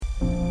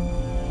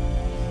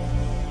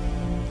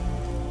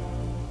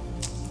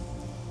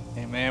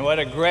what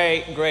a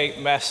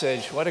great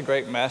message. What a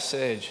great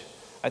message.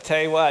 I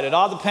tell you what, it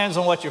all depends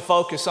on what you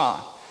focus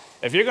on.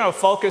 If you're going to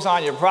focus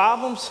on your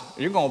problems,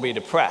 you're going to be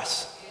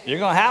depressed. You're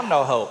going to have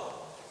no hope.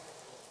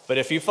 But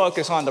if you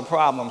focus on the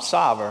problem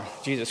solver,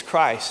 Jesus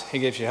Christ, he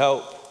gives you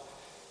hope.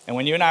 And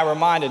when you and I are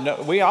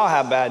reminded, we all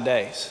have bad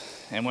days.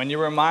 And when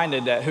you're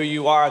reminded that who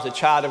you are as a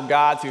child of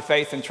God through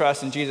faith and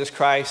trust in Jesus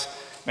Christ,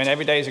 man,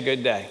 every day is a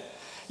good day.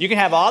 You can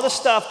have all the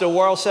stuff the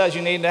world says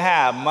you need to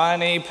have,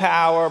 money,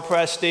 power,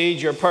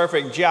 prestige, your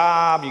perfect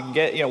job, you can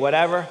get,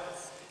 whatever.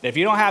 If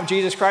you don't have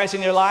Jesus Christ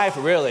in your life,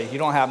 really, you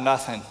don't have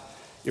nothing.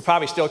 You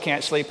probably still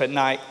can't sleep at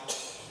night.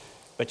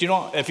 But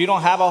if you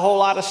don't have a whole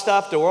lot of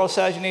stuff the world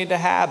says you need to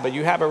have, but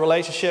you have a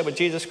relationship with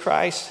Jesus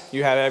Christ,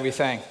 you have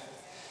everything.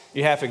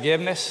 You have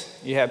forgiveness,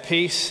 you have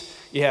peace,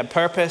 you have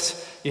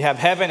purpose, you have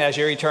heaven as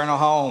your eternal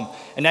home.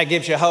 And that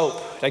gives you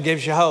hope. That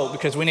gives you hope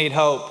because we need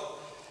hope.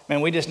 Man,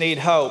 we just need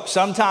hope.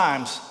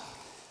 Sometimes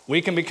we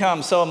can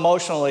become so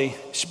emotionally,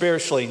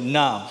 spiritually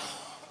numb.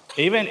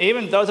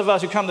 Even those of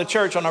us who come to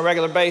church on a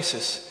regular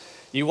basis,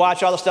 you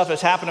watch all the stuff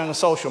that's happening on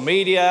social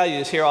media, you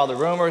just hear all the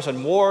rumors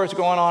and wars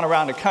going on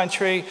around the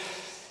country,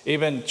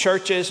 even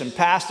churches and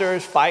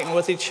pastors fighting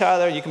with each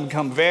other. You can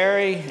become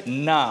very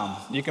numb.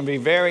 You can be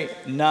very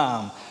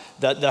numb.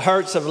 The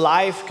hurts of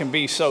life can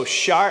be so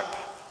sharp.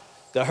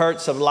 The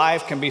hurts of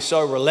life can be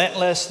so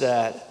relentless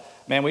that,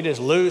 man, we just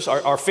lose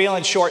our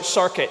feelings short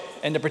circuit.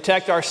 And to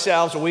protect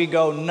ourselves, we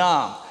go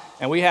numb.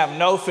 And we have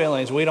no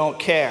feelings. We don't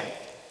care.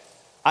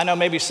 I know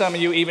maybe some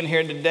of you even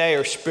here today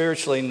are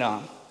spiritually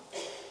numb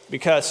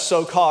because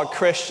so-called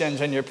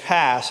Christians in your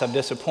past have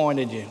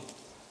disappointed you.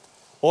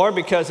 Or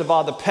because of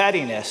all the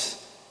pettiness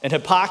and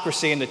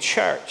hypocrisy in the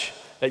church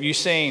that you've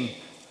seen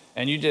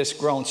and you just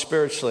grown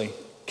spiritually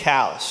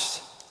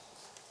calloused.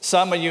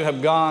 Some of you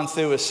have gone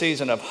through a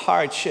season of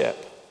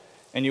hardship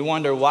and you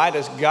wonder, why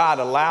does God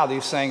allow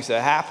these things to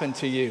happen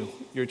to you?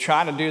 You're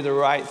trying to do the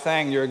right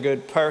thing. You're a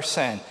good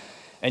person.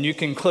 And you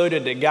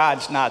concluded that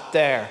God's not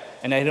there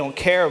and they don't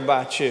care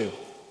about you.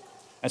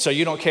 And so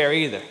you don't care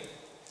either.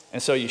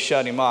 And so you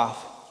shut him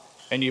off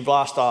and you've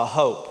lost all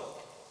hope.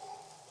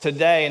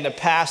 Today in the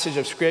passage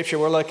of scripture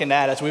we're looking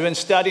at, as we've been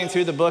studying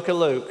through the book of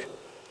Luke,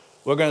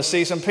 we're going to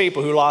see some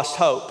people who lost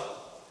hope.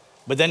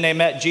 But then they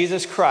met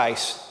Jesus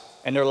Christ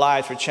and their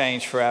lives were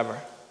changed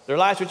forever. Their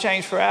lives were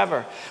changed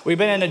forever. We've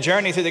been in a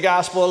journey through the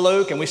Gospel of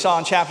Luke, and we saw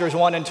in chapters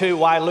 1 and 2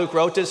 why Luke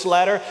wrote this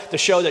letter, to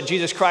show that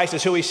Jesus Christ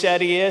is who he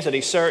said he is, that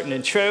he's certain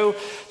and true.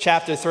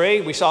 Chapter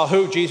 3, we saw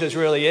who Jesus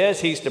really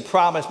is. He's the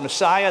promised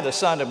Messiah, the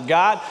Son of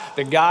God,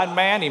 the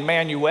God-man,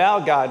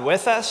 Emmanuel, God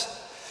with us.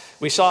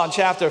 We saw in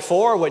chapter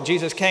 4 what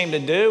Jesus came to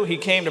do. He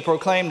came to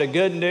proclaim the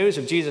good news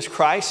of Jesus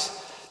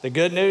Christ, the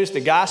good news,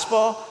 the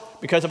gospel.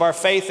 Because of our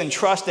faith and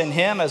trust in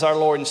him as our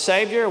Lord and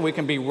Savior, we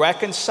can be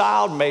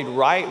reconciled, made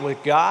right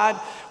with God.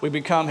 We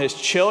become his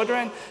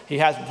children. He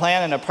has a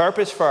plan and a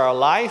purpose for our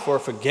life. We're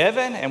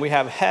forgiven, and we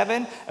have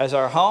heaven as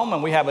our home,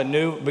 and we have a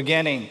new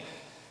beginning.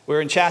 We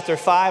were in chapter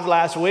 5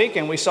 last week,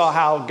 and we saw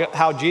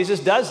how Jesus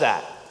does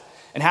that,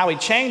 and how he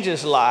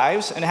changes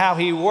lives, and how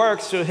he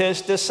works through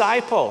his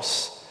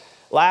disciples.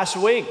 Last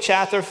week,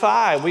 chapter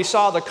 5, we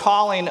saw the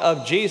calling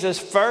of Jesus'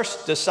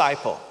 first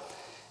disciple.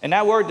 And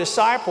that word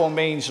disciple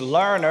means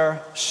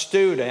learner,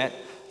 student,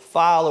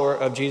 follower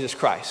of Jesus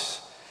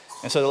Christ.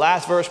 And so the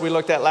last verse we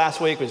looked at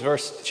last week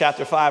was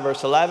chapter 5,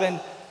 verse 11.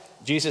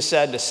 Jesus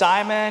said to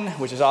Simon,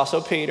 which is also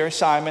Peter,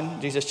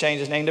 Simon, Jesus changed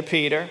his name to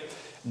Peter,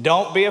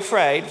 "Don't be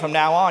afraid, from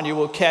now on you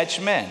will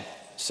catch men."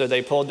 So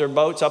they pulled their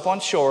boats up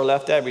on shore,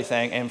 left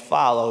everything, and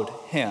followed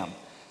him.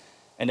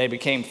 And they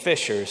became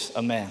fishers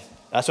of men.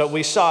 That's what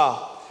we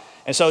saw.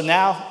 And so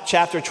now,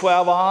 chapter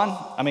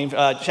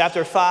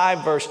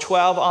 5, verse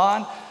 12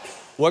 on,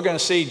 we're going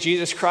to see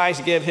Jesus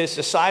Christ give his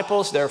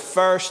disciples their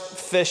first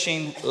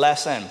fishing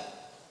lesson.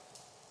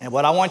 And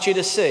what I want you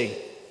to see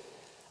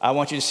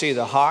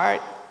the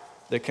heart,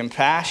 the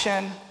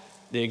compassion,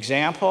 the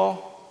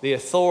example, the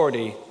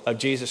authority of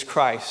Jesus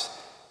Christ.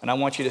 And I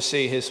want you to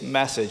see his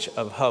message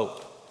of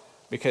hope,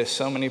 because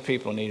so many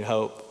people need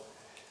hope.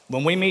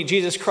 When we meet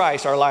Jesus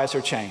Christ, our lives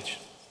are changed.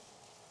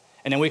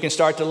 And then we can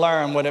start to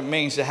learn what it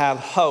means to have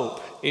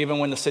hope, even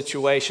when the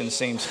situation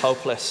seems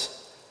hopeless.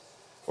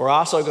 We're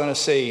also going to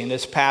see in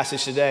this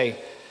passage today,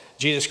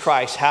 Jesus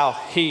Christ, how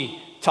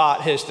he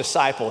taught his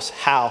disciples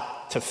how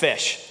to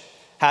fish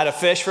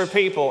for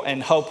people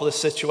in hopeless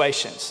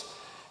situations,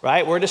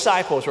 right? We're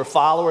disciples. We're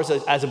followers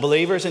as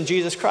believers in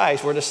Jesus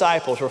Christ. We're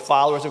disciples. We're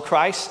followers of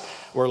Christ.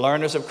 We're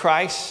learners of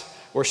Christ.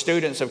 We're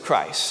students of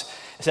Christ.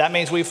 So that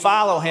means we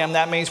follow him.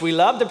 That means we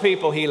love the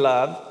people he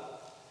loved.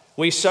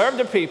 We serve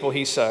the people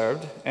he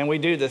served, and we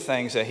do the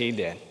things that he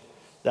did.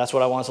 That's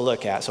what I want us to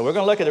look at. So we're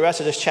going to look at the rest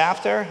of this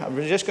chapter.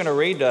 We're just going to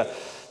read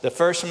the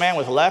first man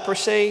with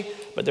leprosy,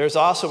 but we're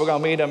going to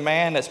meet a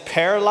man that's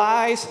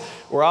paralyzed.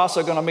 We're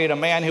also going to meet a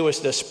man who was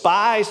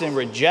despised and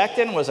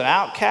rejected and was an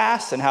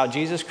outcast, and how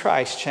Jesus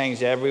Christ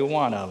changed every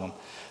one of them.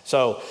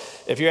 So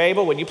if you're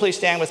able, would you please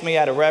stand with me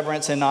out of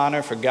reverence and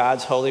honor for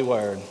God's holy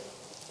word.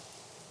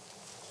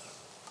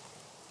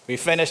 We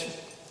finished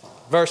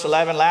verse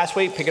 11 last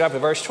week. Pick it up at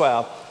verse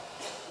 12.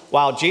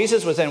 While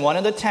Jesus was in one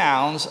of the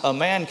towns, a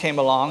man came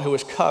along who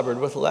was covered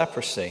with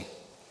leprosy.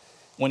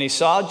 When he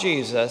saw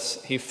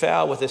Jesus, he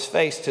fell with his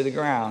face to the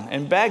ground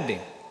and begged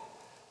him,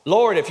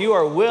 "Lord, if you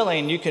are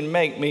willing, you can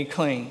make me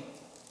clean."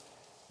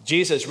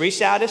 Jesus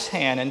reached out his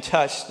hand and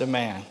touched the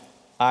man.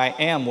 "I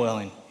am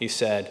willing," he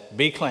said,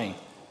 "be clean."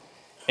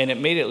 And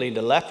immediately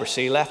the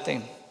leprosy left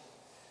him.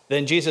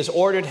 Then Jesus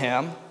ordered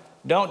him,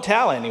 "Don't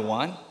tell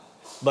anyone,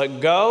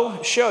 but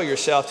go show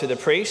yourself to the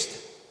priest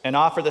and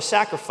offer the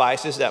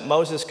sacrifices that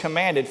Moses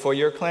commanded for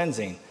your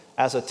cleansing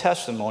as a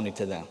testimony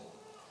to them."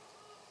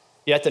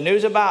 Yet the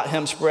news about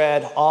him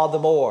spread all the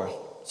more,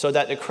 so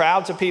that the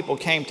crowds of people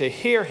came to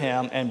hear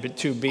him and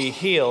to be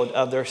healed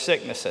of their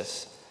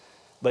sicknesses.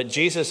 But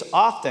Jesus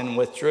often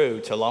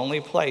withdrew to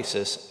lonely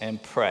places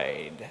and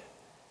prayed.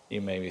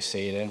 You may be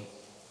seated.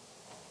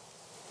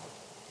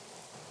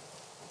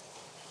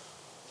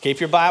 Keep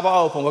your Bible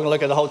open. We're going to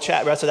look at the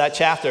whole rest of that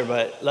chapter,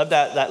 but love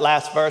that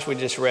last verse we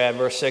just read,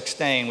 verse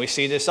 16. We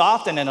see this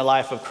often in the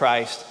life of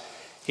Christ.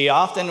 He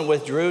often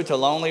withdrew to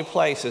lonely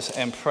places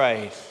and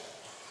prayed.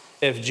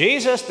 If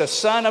Jesus, the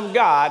Son of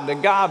God, the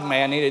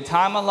God-man, needed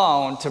time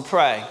alone to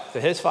pray to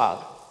his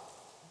Father,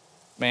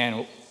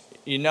 man,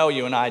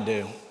 you and I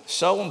do.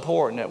 So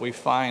important that we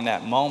find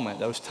that moment,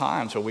 those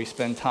times where we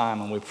spend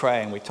time and we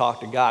pray and we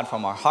talk to God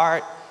from our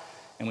heart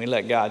and we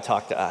let God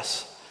talk to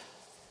us.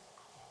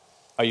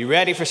 Are you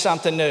ready for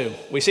something new?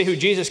 We see who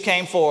Jesus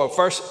came for.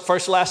 First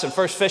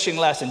fishing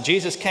lesson.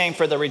 Jesus came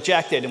for the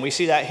rejected, and we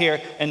see that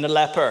here in the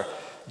leper.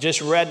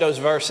 Just read those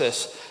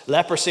verses.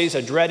 Leprosy is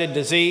a dreaded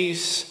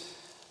disease.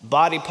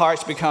 Body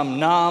parts become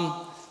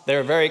numb.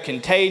 They're very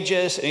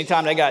contagious.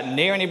 Anytime they got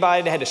near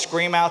anybody, they had to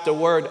scream out the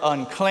word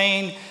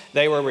unclean.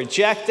 They were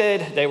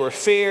rejected. They were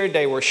feared.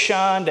 They were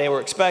shunned. They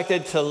were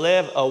expected to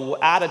live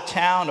out of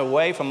town,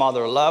 away from all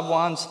their loved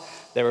ones.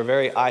 They were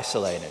very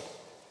isolated.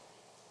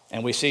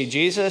 And we see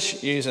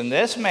Jesus using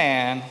this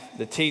man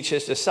to teach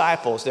his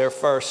disciples their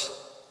first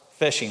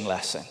fishing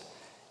lesson.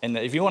 And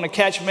if you want to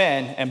catch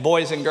men and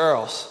boys and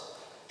girls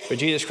for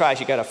Jesus Christ,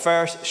 you got to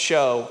first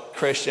show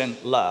Christian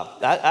love.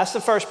 That's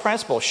the first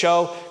principle,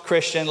 show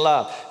Christian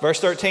love. Verse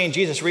 13,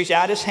 Jesus reached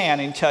out his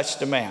hand and touched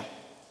the man.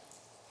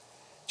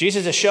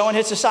 Jesus is showing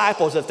his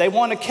disciples if they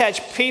want to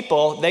catch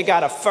people, they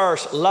got to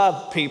first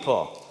love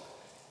people.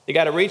 You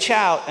got to reach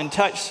out and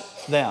touch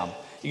them.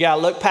 You got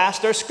to look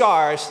past their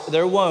scars,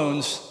 their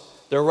wounds,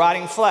 their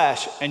rotting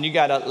flesh, and you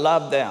got to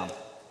love them.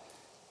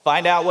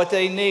 Find out what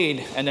they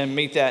need and then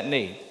meet that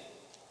need.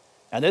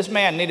 And this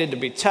man needed to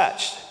be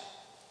touched,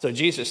 so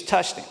Jesus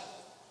touched him.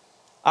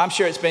 I'm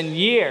sure it's been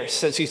years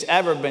since he's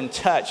ever been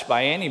touched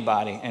by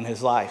anybody in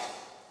his life.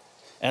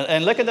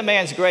 And look at the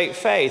man's great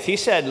faith. He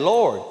said,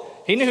 Lord.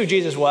 He knew who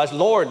Jesus was.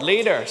 Lord,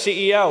 leader,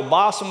 CEO,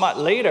 boss,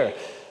 leader.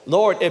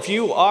 Lord, if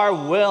you are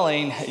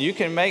willing, you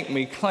can make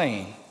me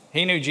clean.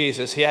 He knew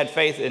Jesus. He had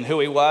faith in who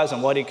he was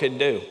and what he could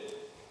do.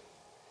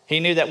 He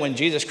knew that when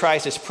Jesus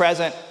Christ is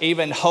present,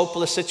 even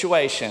hopeless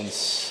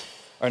situations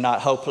are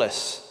not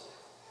hopeless.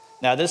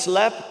 Now, this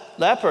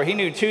leper, he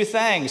knew two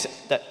things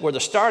that were the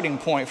starting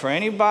point for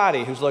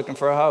anybody who's looking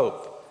for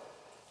hope.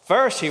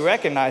 First, he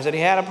recognized that he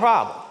had a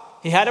problem.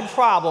 He had a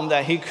problem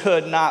that he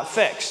could not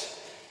fix.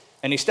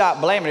 And he stopped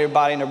blaming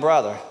everybody and their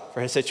brother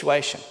for his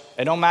situation.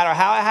 It don't matter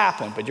how it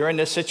happened, but you're in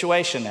this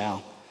situation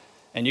now.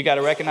 And you got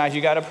to recognize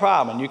you got a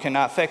problem and you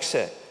cannot fix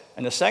it.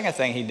 And the second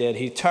thing he did,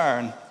 he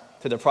turned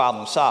to the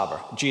problem solver,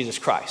 Jesus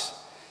Christ.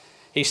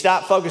 He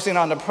stopped focusing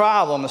on the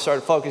problem and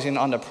started focusing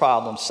on the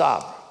problem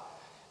solver.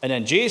 And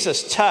then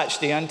Jesus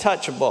touched the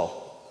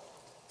untouchable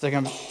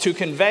to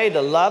convey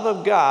the love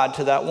of God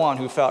to that one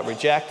who felt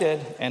rejected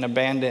and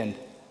abandoned.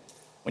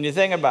 When you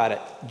think about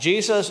it,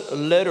 Jesus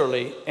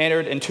literally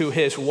entered into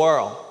his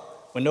world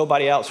when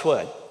nobody else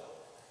would.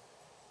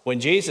 When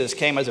Jesus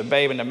came as a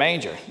babe in the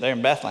manger there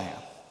in Bethlehem,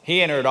 he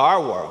entered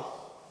our world.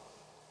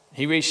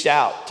 He reached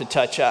out to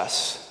touch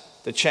us,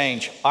 to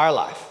change our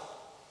life.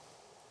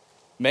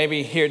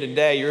 Maybe here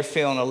today you're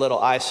feeling a little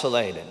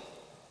isolated.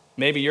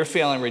 Maybe you're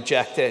feeling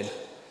rejected.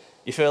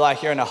 You feel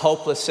like you're in a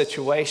hopeless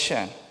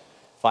situation.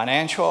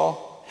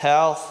 Financial,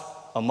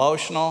 health,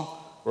 emotional,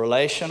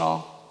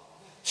 relational,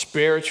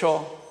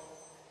 spiritual.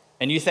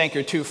 And you think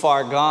you're too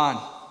far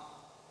gone.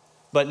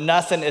 But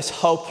nothing is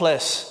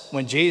hopeless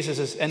when Jesus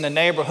is in the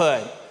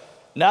neighborhood.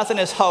 Nothing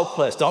is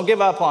hopeless. Don't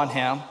give up on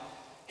him.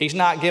 He's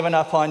not giving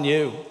up on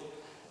you.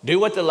 Do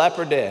what the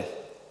leper did.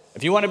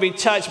 If you want to be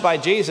touched by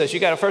Jesus,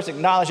 you got to first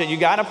acknowledge that you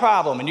got a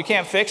problem and you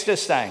can't fix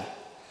this thing.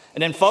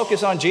 And then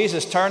focus on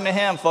Jesus. Turn to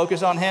him.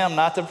 Focus on him,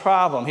 not the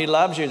problem. He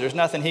loves you. There's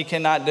nothing he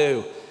cannot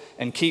do.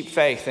 And keep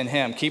faith in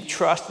him. Keep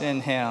trusting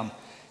in him.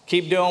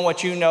 Keep doing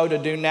what you know to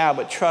do now,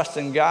 but trust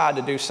in God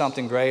to do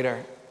something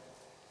greater.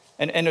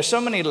 And there's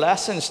so many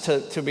lessons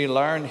to be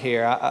learned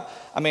here.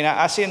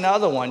 I see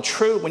another one.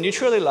 When you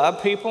truly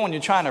love people, when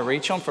you're trying to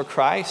reach them for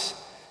Christ,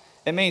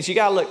 it means you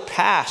got to look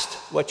past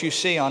what you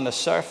see on the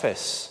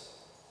surface.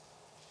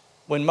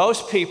 When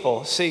most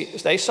people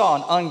they saw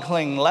an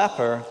unclean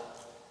leper,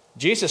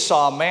 Jesus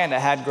saw a man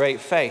that had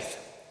great faith.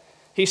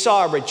 He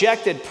saw a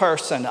rejected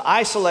person, an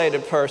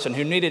isolated person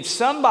who needed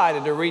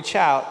somebody to reach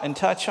out and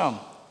touch him.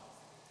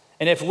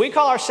 And if we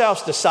call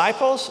ourselves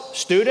disciples,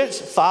 students,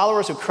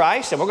 followers of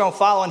Christ, and we're going to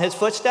follow in his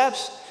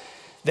footsteps,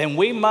 then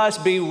we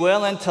must be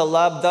willing to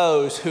love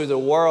those who the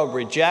world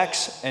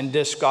rejects and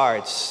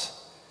discards.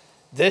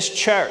 This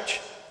church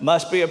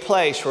must be a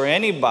place where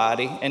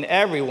anybody and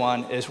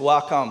everyone is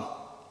welcome.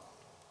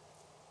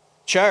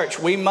 Church,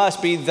 we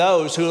must be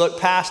those who look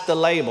past the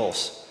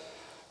labels,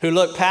 who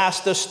look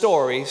past the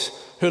stories,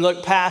 who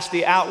look past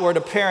the outward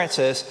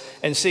appearances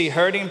and see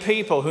hurting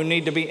people who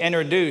need to be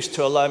introduced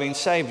to a loving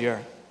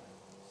Savior.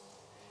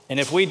 And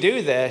if we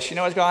do this, you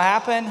know what's going to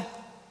happen?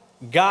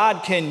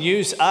 God can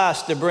use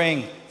us to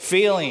bring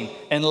feeling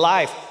and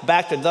life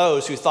back to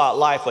those who thought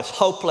life was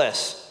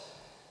hopeless.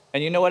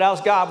 And you know what else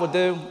God will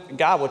do?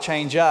 God will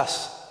change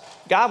us.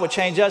 God will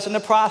change us in the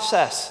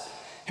process.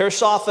 He'll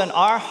soften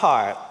our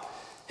heart.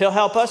 He'll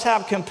help us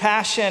have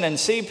compassion and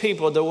see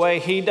people the way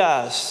he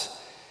does.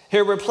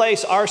 He'll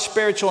replace our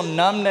spiritual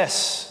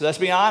numbness. Let's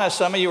be honest,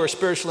 some of you are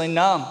spiritually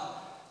numb.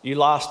 You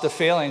lost the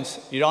feelings.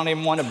 You don't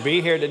even want to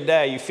be here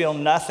today. You feel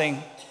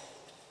nothing.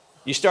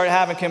 You start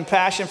having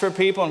compassion for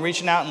people and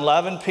reaching out and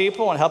loving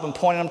people and helping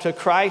point them to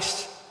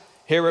Christ.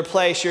 He'll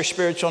replace your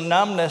spiritual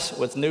numbness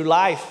with new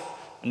life,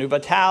 a new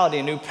vitality,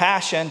 a new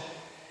passion.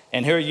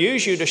 And he'll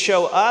use you to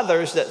show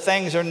others that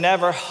things are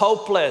never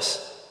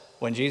hopeless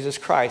when Jesus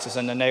Christ is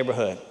in the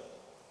neighborhood.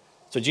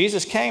 So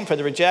Jesus came for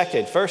the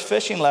rejected. First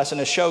fishing lesson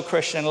is show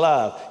Christian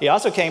love. He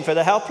also came for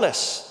the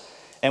helpless.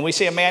 And we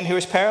see a man who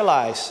was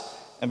paralyzed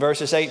in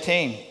verses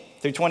 18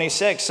 through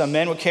 26. Some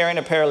men were carrying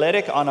a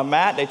paralytic on a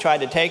mat. They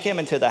tried to take him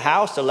into the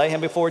house to lay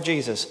him before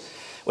Jesus.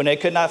 When they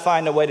could not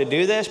find a way to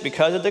do this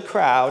because of the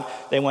crowd,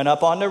 they went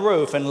up on the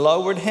roof and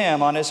lowered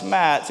him on his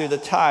mat through the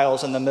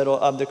tiles in the middle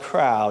of the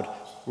crowd,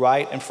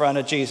 right in front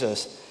of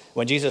Jesus.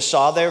 When Jesus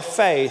saw their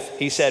faith,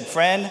 he said,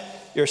 "Friend,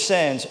 your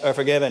sins are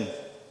forgiven."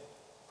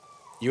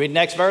 You read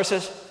next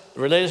verses, the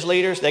religious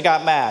leaders, they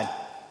got mad.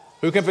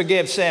 Who can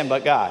forgive sin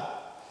but God?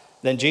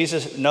 Then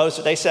Jesus knows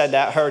that they said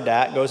that, heard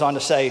that, goes on to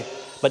say,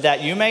 "But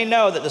that you may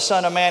know that the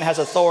Son of Man has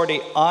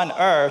authority on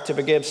earth to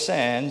forgive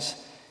sins,"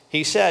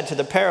 he said to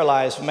the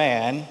paralyzed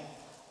man,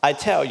 "I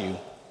tell you,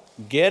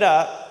 get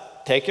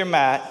up, take your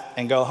mat,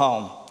 and go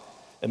home."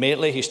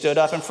 Immediately he stood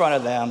up in front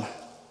of them,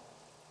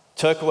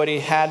 took what he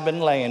had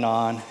been laying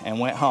on, and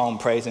went home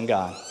praising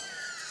God.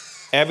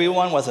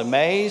 Everyone was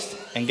amazed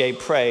and gave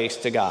praise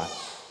to God.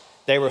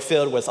 They were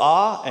filled with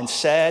awe and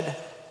said,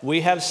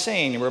 "We have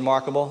seen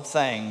remarkable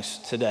things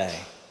today."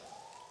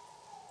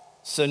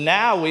 So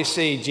now we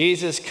see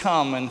Jesus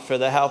coming for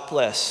the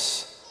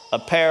helpless, a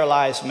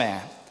paralyzed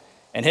man.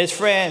 And his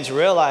friends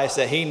realized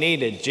that he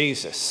needed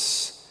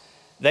Jesus.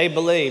 They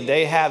believed,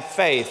 they have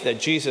faith that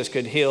Jesus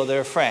could heal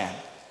their friend.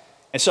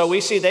 And so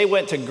we see they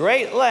went to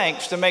great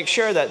lengths to make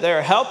sure that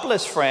their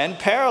helpless friend,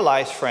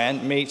 paralyzed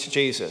friend, meets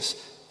Jesus.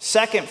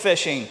 Second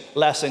fishing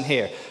lesson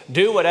here.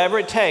 Do whatever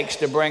it takes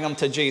to bring them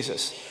to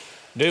Jesus.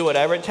 Do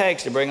whatever it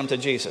takes to bring them to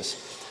Jesus.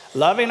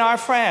 Loving our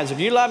friends. If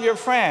you love your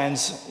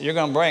friends, you're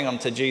going to bring them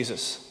to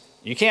Jesus.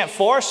 You can't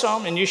force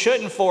them, and you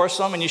shouldn't force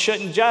them, and you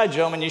shouldn't judge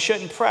them, and you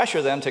shouldn't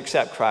pressure them to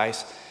accept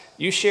Christ.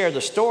 You share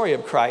the story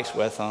of Christ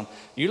with them.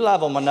 You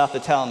love them enough to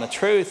tell them the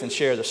truth and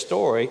share the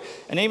story,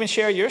 and even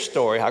share your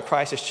story, how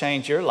Christ has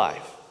changed your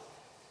life.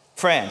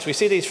 Friends, we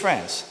see these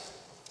friends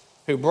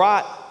who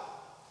brought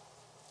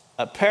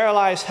a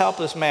paralyzed,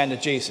 helpless man to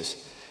Jesus.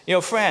 You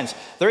know, friends,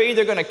 they're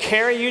either going to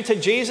carry you to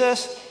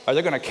Jesus or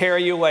they're going to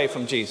carry you away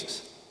from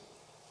Jesus.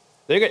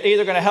 They're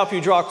either going to help you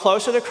draw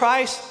closer to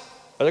Christ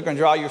or they're going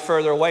to draw you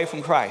further away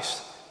from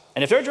Christ.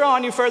 And if they're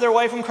drawing you further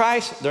away from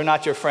Christ, they're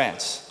not your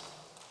friends.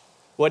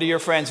 What do your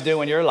friends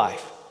do in your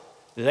life?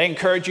 Do they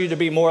encourage you to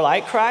be more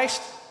like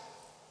Christ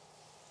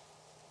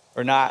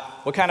or not?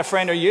 What kind of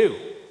friend are you?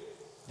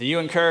 Do you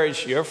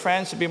encourage your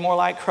friends to be more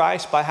like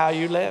Christ by how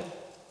you live?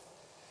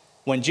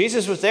 When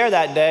Jesus was there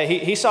that day,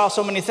 he saw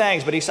so many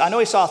things, but I know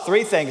he saw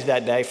three things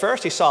that day.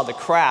 First, he saw the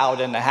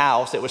crowd in the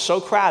house. It was so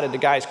crowded the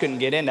guys couldn't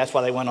get in. That's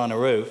why they went on the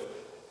roof.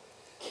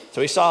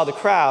 So he saw the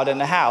crowd in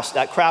the house.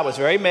 That crowd was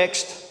very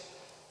mixed.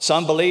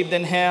 Some believed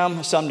in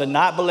him. Some did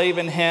not believe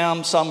in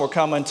him. Some were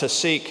coming to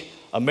seek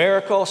a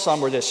miracle. Some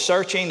were just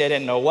searching. They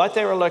didn't know what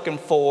they were looking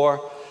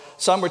for.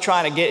 Some were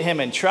trying to get him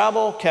in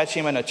trouble, catch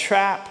him in a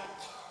trap.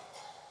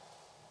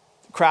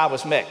 The crowd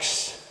was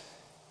mixed.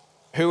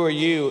 Who are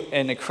you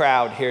in the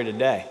crowd here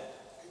today?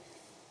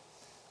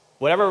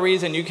 Whatever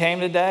reason you came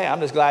today,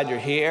 I'm just glad you're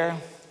here.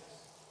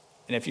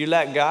 And if you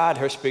let God,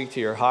 he'll speak to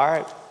your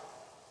heart.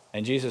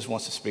 And Jesus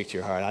wants to speak to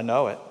your heart. I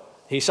know it.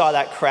 He saw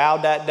that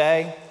crowd that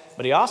day,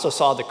 but he also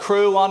saw the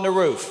crew on the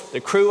roof.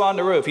 The crew on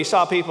the roof. He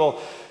saw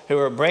people who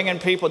were bringing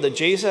people to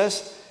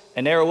Jesus,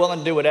 and they were willing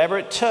to do whatever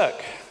it took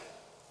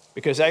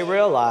because they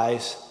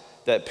realized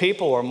that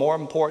people were more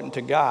important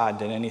to God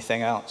than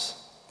anything else.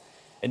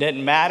 It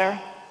didn't matter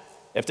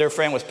if their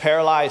friend was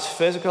paralyzed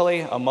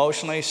physically,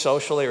 emotionally,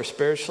 socially, or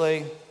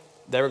spiritually,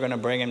 they were going to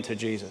bring him to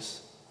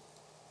Jesus.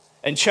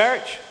 In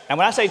church, and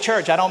when I say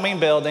church, I don't mean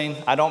building,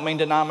 I don't mean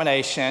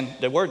denomination.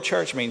 The word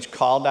church means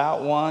called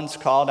out ones,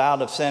 called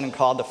out of sin and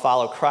called to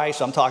follow Christ.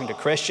 So I'm talking to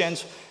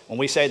Christians. When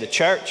we say the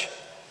church,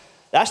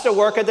 that's the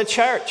work of the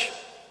church.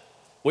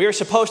 We are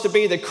supposed to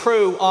be the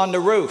crew on the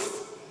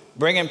roof,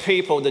 bringing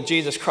people to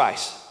Jesus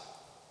Christ.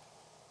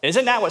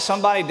 Isn't that what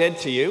somebody did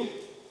to you?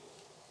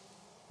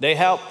 They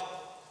helped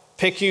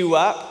pick you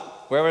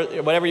up,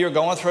 whatever you're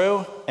going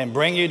through, and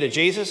bring you to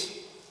Jesus.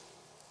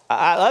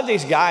 I love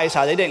these guys,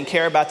 how they didn't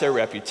care about their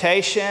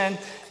reputation.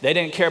 They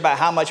didn't care about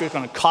how much it was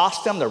going to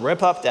cost them to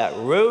rip up that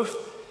roof.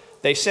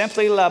 They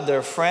simply loved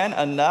their friend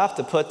enough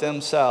to put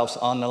themselves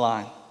on the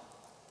line.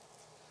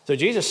 So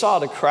Jesus saw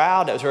the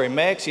crowd that was very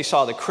mixed. He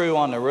saw the crew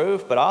on the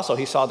roof, but also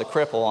he saw the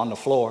cripple on the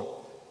floor.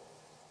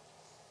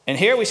 And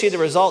here we see the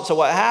results of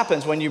what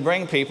happens when you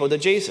bring people to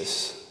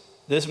Jesus.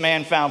 This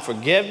man found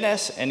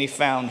forgiveness and he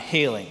found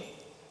healing.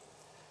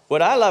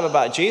 What I love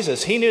about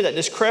Jesus, he knew that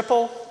this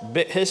cripple,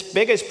 his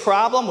biggest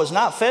problem was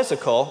not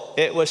physical,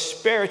 it was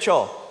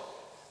spiritual.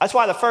 That's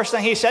why the first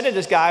thing he said to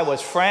this guy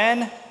was,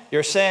 "Friend,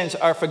 your sins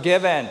are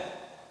forgiven."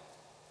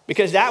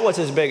 Because that was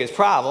his biggest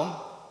problem.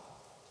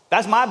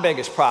 That's my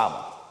biggest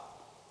problem.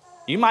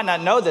 You might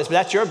not know this, but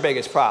that's your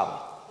biggest problem,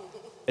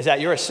 is that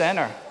you're a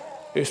sinner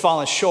who's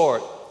fallen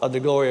short of the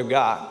glory of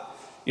God.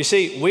 You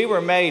see, we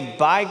were made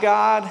by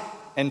God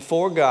and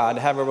for God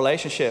to have a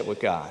relationship with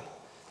God.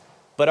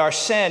 But our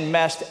sin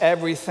messed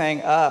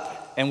everything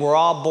up, and we're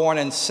all born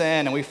in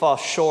sin, and we fall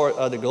short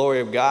of the glory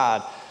of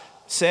God.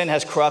 Sin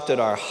has corrupted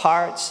our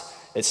hearts.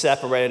 It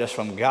separated us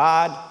from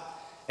God.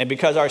 And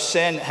because our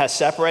sin has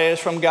separated us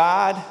from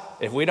God,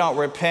 if we don't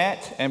repent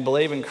and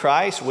believe in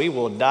Christ, we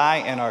will die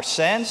in our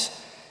sins,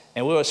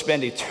 and we will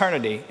spend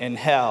eternity in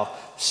hell,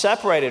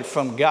 separated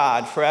from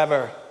God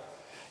forever.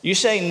 You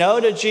say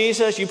no to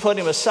Jesus, you put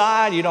him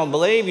aside, you don't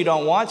believe, you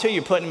don't want to,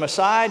 you put him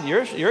aside,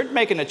 you're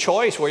making a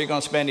choice where you're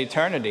going to spend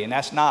eternity, and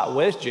that's not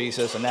with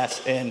Jesus, and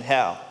that's in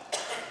hell.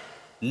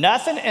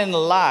 Nothing in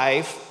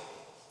life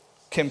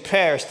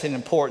compares to the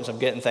importance of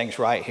getting things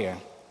right here.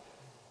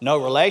 No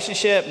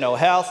relationship, no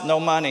health, no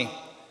money.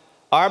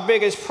 Our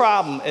biggest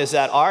problem is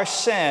that our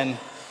sin,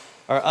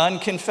 our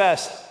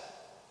unconfessed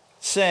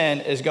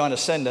sin, is going to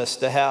send us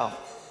to hell.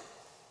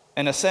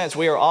 In a sense,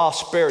 we are all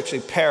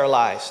spiritually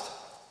paralyzed.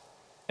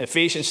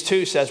 Ephesians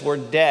 2 says we're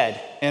dead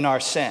in our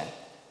sin.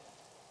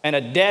 And a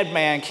dead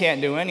man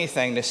can't do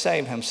anything to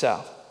save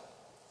himself.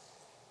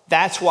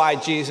 That's why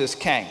Jesus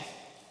came.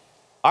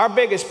 Our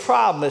biggest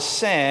problem is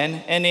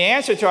sin, and the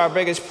answer to our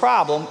biggest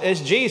problem is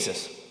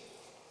Jesus.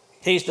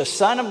 He's the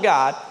Son of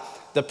God,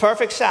 the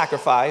perfect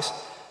sacrifice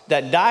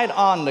that died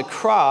on the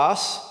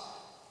cross,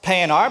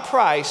 paying our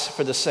price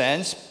for the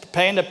sins,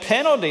 paying the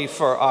penalty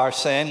for our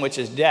sin, which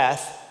is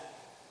death.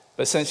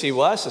 But since he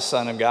was the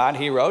Son of God,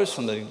 he rose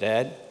from the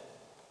dead.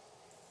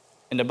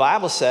 And the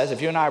Bible says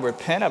if you and I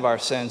repent of our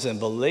sins and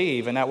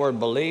believe, and that word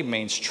believe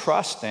means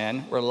trust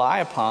in,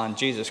 rely upon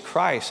Jesus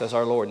Christ as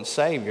our Lord and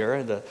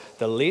Savior,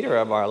 the leader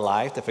of our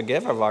life, the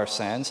forgiver of our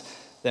sins,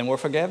 then we're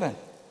forgiven.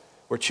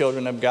 We're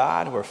children of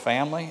God, we're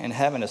family, and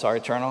heaven is our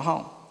eternal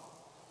home.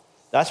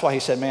 That's why he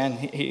said, man,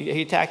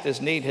 he attacked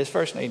his need, his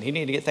first need. He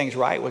needed to get things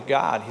right with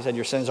God. He said,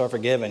 your sins are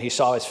forgiven. He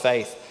saw his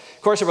faith.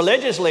 Of course, the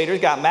religious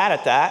leaders got mad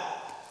at that.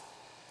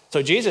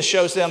 So Jesus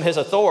shows them his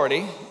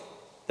authority,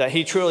 that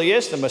he truly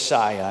is the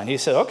Messiah. And he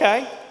said,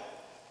 okay,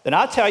 then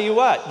I'll tell you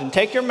what, then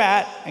take your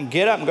mat and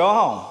get up and go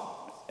home.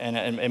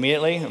 And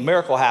immediately a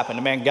miracle happened.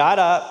 The man got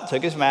up,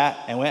 took his mat,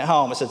 and went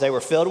home. It says they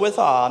were filled with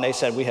awe, and they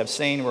said, we have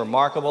seen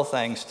remarkable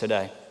things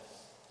today.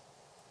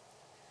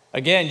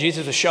 Again,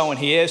 Jesus was showing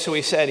he is who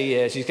he said he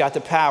is. He's got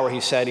the power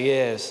he said he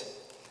is.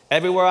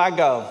 Everywhere I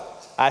go,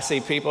 I see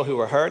people who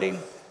are hurting,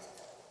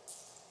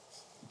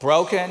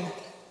 broken,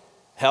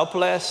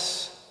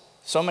 helpless,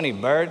 so many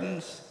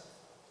burdens.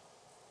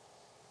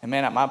 And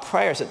man, my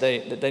prayer is that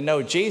they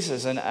know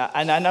Jesus, and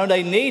I know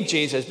they need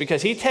Jesus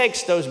because he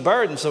takes those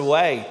burdens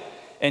away,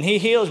 and he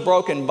heals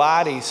broken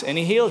bodies, and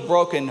he heals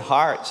broken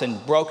hearts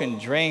and broken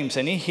dreams,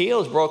 and he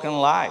heals broken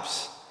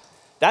lives.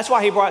 That's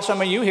why he brought some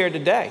of you here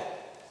today.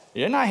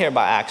 You're not here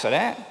by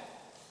accident.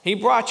 He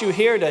brought you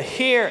here to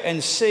hear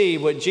and see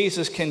what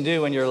Jesus can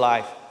do in your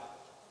life.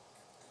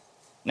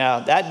 Now,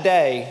 that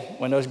day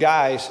when those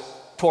guys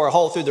tore a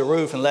hole through the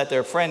roof and let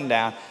their friend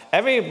down,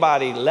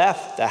 everybody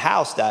left the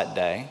house that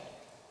day.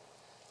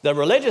 The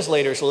religious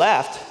leaders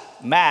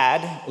left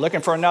mad, looking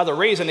for another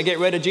reason to get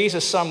rid of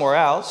Jesus somewhere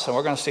else. And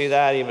we're going to see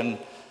that even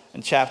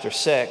in chapter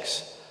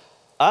 6.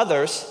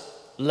 Others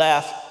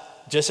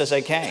left just as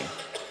they came.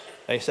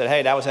 They said,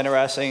 hey, that was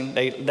interesting.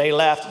 They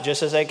left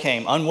just as they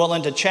came,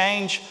 unwilling to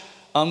change,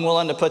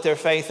 unwilling to put their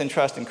faith and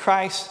trust in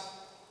Christ.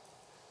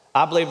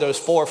 I believe those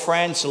 4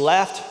 friends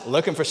left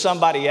looking for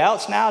somebody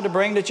else now to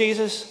bring to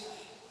Jesus.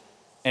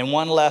 And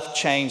one left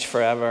changed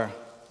forever.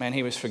 Man,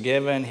 he was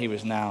forgiven. He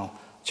was now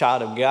a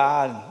child of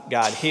God.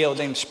 God healed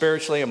him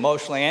spiritually,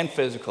 emotionally, and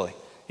physically.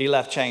 He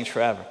left changed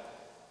forever.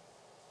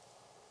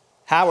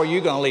 How are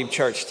you going to leave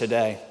church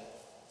today?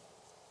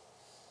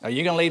 Are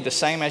you going to leave the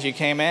same as you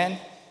came in?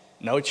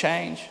 No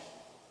change?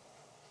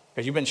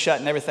 because you've been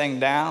shutting everything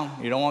down.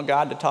 You don't want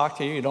God to talk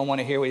to you. You don't want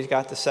to hear what he's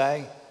got to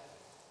say.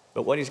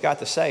 But what he's got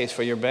to say is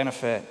for your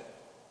benefit.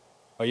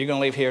 Or you're going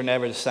to leave here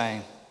never the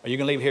same. Or you're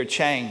going to leave here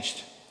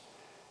changed.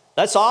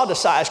 Let's all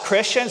decide, as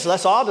Christians,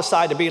 let's all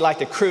decide to be like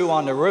the crew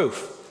on the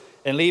roof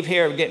and leave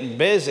here getting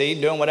busy,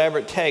 doing whatever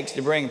it takes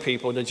to bring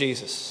people to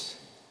Jesus.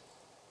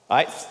 All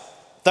right?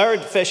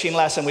 Third fishing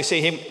lesson, we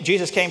see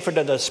Jesus came for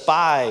the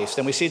despised.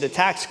 And we see the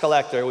tax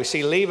collector. We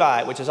see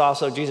Levi, which is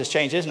also, Jesus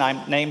changed his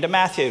name to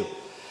Matthew.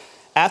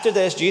 After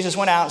this, Jesus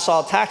went out and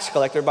saw a tax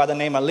collector by the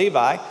name of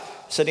Levi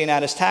sitting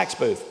at his tax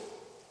booth.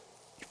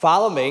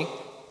 "Follow me,"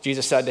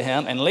 Jesus said to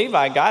him. And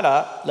Levi got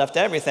up, left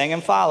everything,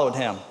 and followed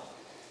him.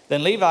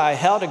 Then Levi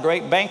held a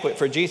great banquet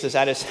for Jesus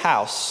at his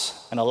house,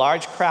 and a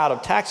large crowd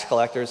of tax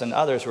collectors and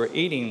others were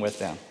eating with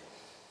them.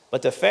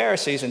 But the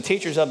Pharisees and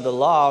teachers of the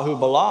law who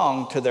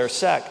belonged to their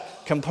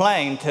sect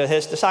complained to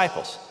his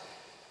disciples,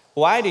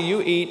 "Why do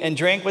you eat and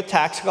drink with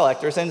tax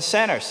collectors and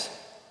sinners?"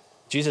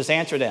 Jesus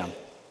answered them,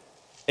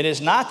 "It is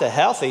not the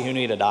healthy who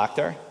need a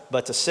doctor,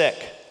 but the sick.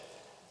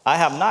 I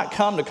have not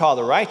come to call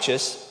the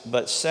righteous,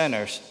 but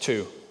sinners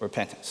to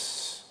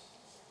repentance."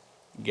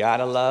 You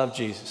gotta love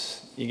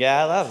Jesus. You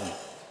gotta love him.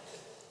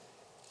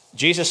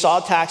 Jesus saw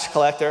a tax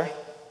collector,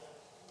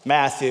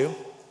 Matthew.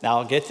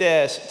 Now get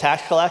this,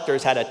 tax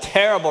collectors had a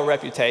terrible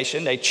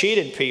reputation. They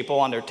cheated people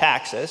on their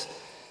taxes.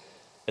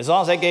 As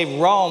long as they gave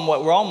Rome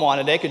what Rome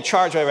wanted, they could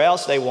charge whatever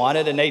else they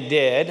wanted, and they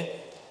did.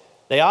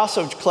 They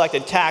also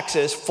collected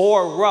taxes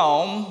for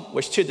Rome,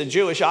 which to the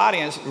Jewish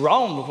audience,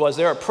 Rome was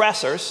their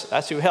oppressors.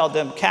 That's who held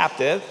them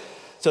captive.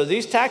 So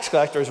these tax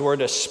collectors were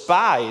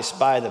despised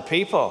by the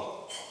people.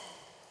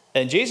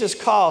 And Jesus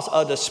calls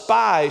a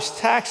despised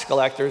tax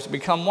collector to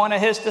become one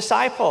of his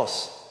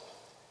disciples.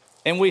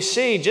 And we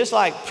see, just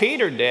like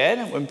Peter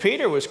did, when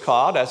Peter was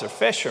called as a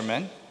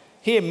fisherman,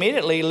 he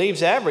immediately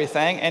leaves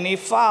everything and he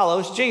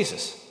follows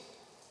Jesus.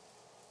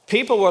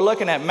 People were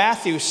looking at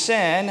Matthew's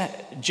sin.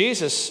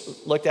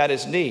 Jesus looked at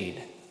his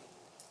need.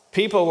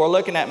 People were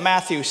looking at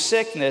Matthew's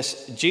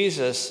sickness.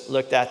 Jesus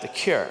looked at the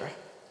cure.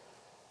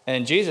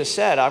 And Jesus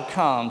said, "I've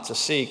come to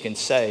seek and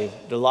save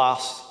the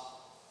lost."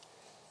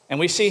 And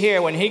we see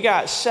here, when he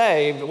got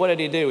saved, what did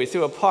he do? He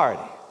threw a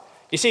party.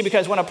 You see,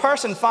 because when a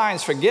person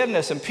finds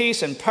forgiveness and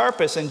peace and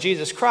purpose in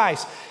Jesus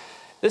Christ,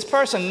 this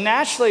person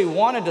naturally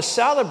wanted to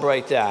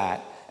celebrate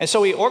that. And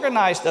so he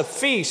organized a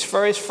feast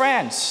for his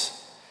friends.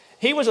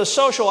 He was a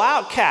social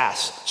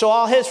outcast, so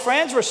all his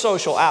friends were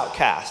social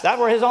outcasts. That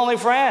were his only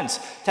friends,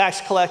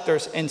 tax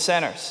collectors and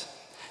sinners.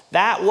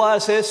 That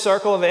was his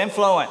circle of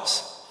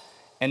influence.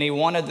 And he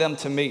wanted them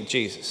to meet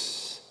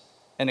Jesus.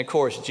 And of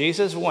course,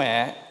 Jesus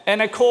went,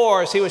 and of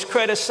course, he was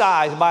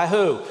criticized by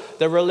who?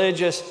 The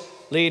religious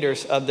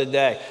leaders of the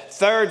day.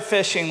 Third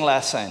fishing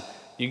lesson,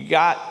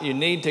 you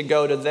need to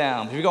go to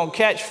them. If you're going to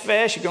catch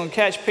fish, you're going to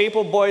catch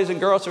people, boys and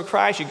girls of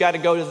Christ, you got to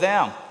go to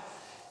them.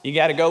 You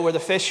got to go where the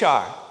fish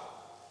are.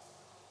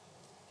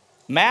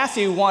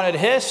 Matthew wanted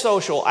his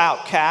social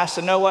outcasts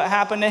to know what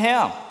happened to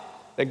him,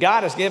 that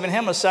God has given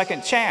him a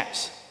second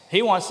chance.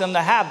 He wants them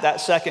to have that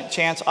second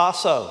chance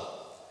also.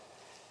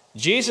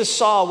 Jesus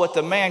saw what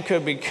the man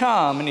could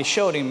become, and he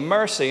showed him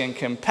mercy and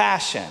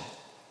compassion.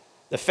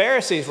 The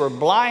Pharisees were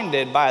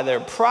blinded by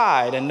their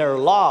pride and their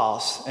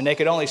laws, and they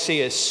could only see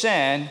his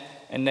sin,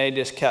 and they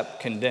just kept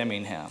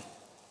condemning him.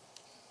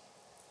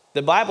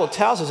 The Bible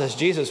tells us as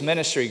Jesus'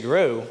 ministry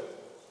grew,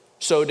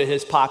 so did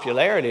his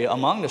popularity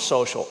among the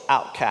social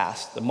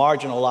outcasts, the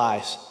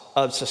marginalized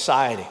of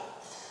society.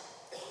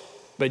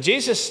 But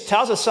Jesus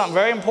tells us something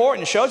very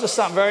important, shows us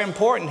something very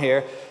important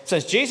here.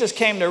 Since Jesus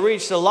came to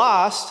reach the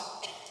lost,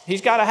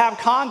 he's got to have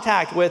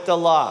contact with the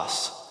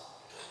lost.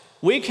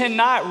 We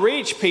cannot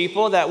reach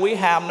people that we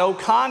have no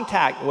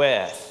contact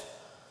with.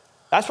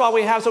 That's why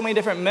we have so many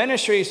different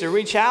ministries to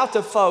reach out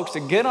to folks, to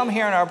get them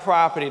here in our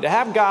property, to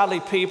have godly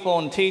people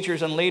and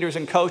teachers and leaders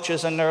and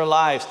coaches in their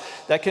lives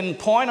that can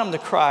point them to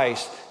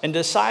Christ and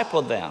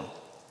disciple them.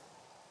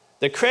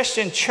 The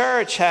Christian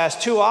church has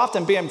too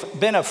often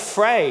been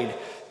afraid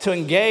to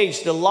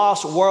engage the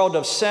lost world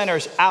of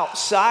sinners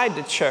outside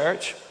the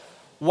church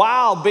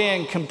while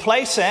being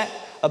complacent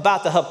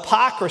about the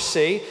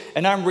hypocrisy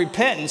and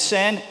unrepentant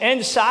sin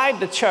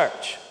inside the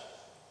church.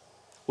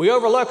 We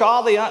overlook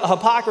all the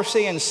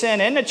hypocrisy and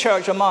sin in the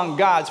church among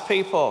God's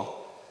people.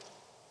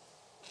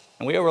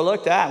 And we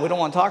overlook that. We don't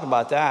want to talk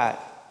about that.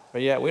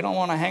 But yet we don't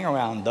want to hang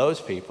around those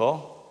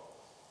people.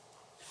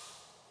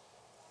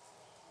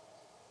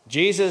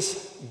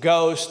 Jesus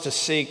goes to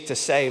seek to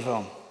save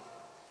them.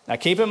 Now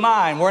keep in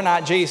mind, we're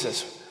not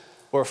Jesus.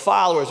 We're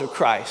followers of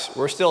Christ.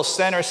 We're still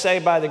sinners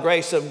saved by the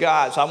grace of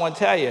God. So I want to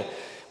tell you,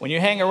 when you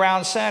hang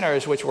around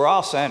sinners, which we're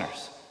all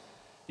sinners,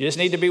 you just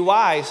need to be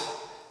wise.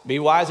 Be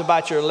wise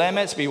about your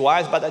limits. Be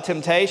wise about that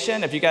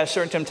temptation. If you got a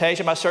certain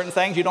temptation about certain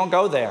things, you don't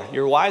go there.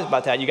 You're wise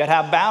about that. You got to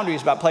have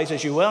boundaries about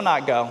places you will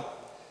not go.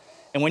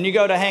 And when you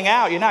go to hang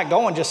out, you're not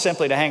going just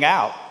simply to hang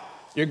out.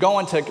 You're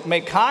going to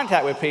make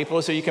contact with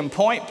people so you can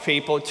point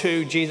people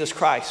to Jesus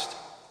Christ.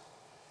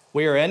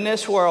 We are in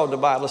this world, the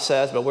Bible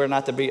says, but we're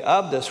not to be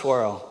of this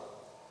world.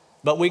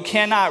 But we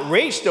cannot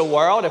reach the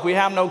world if we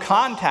have no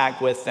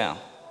contact with them.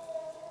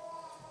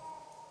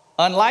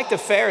 Unlike the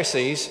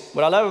Pharisees,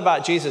 what I love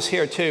about Jesus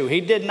here too,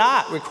 he did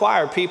not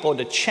require people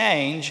to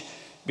change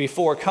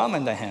before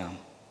coming to him.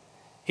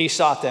 He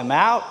sought them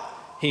out.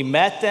 He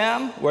met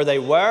them where they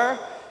were.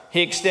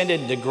 He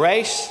extended the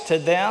grace to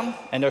them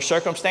and their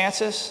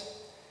circumstances.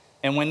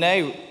 And when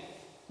they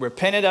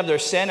repented of their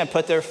sin and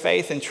put their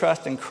faith and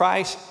trust in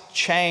Christ,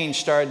 change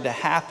started to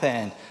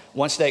happen.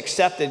 Once they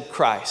accepted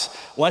Christ,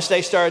 once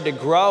they started to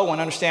grow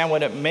and understand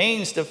what it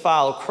means to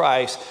follow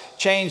Christ,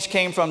 change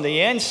came from the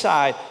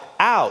inside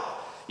out.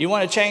 You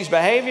want to change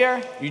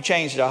behavior? You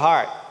change the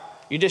heart.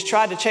 You just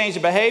tried to change the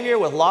behavior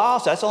with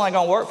laws? That's only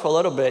going to work for a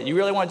little bit. You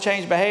really want to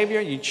change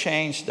behavior? You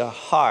change the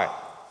heart.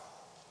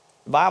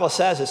 The Bible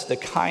says it's the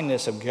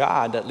kindness of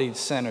God that leads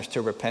sinners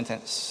to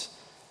repentance.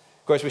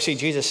 Of course, we see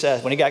Jesus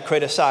says when he got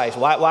criticized,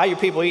 why are you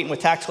people eating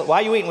with why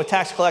are you eating with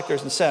tax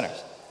collectors and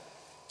sinners?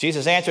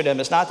 Jesus answered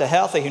him, it's not the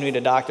healthy who need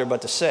a doctor,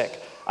 but the sick.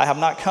 I have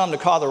not come to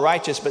call the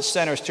righteous, but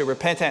sinners to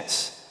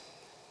repentance.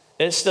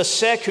 It's the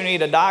sick who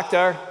need a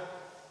doctor.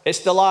 It's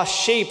the lost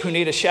sheep who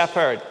need a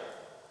shepherd.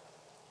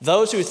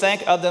 Those who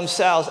think of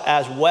themselves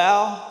as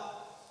well,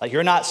 like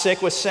you're not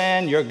sick with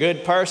sin, you're a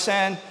good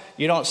person,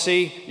 you don't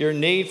see your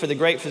need for the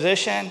great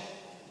physician,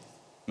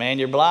 man,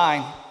 you're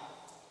blind.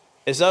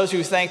 It's those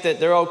who think that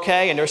they're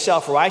okay and their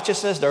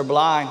self-righteousness, they're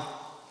blind.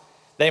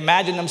 They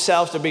imagine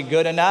themselves to be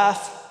good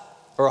enough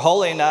or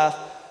holy enough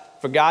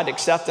for God to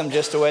accept them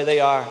just the way they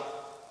are.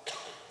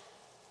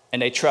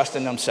 And they trust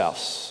in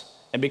themselves.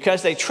 And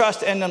because they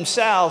trust in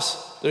themselves,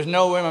 there's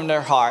no room in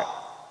their heart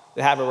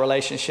to have a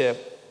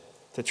relationship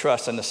to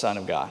trust in the Son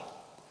of God.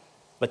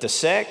 But the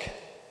sick,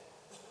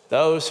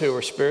 those who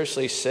are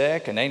spiritually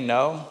sick and they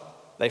know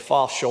they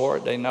fall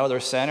short, they know they're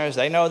sinners,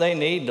 they know they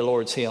need the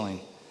Lord's healing.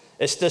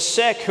 It's the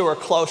sick who are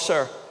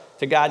closer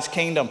to God's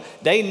kingdom.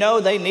 They know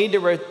they need to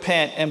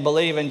repent and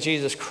believe in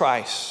Jesus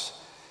Christ.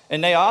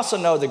 And they also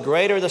know the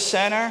greater the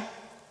sinner,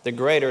 the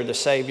greater the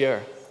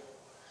Savior.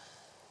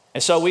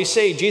 And so we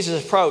see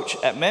Jesus' approach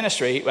at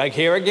ministry, like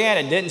here again,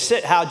 it didn't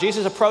sit, how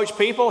Jesus approached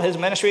people, his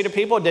ministry to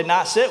people did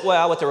not sit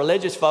well with the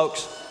religious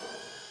folks.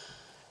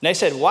 And they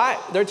said, why?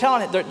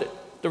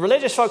 The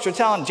religious folks were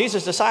telling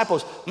Jesus'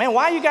 disciples, man,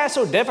 why are you guys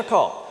so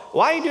difficult?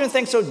 Why are you doing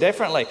things so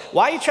differently?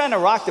 Why are you trying to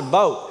rock the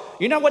boat?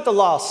 You know what the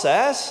law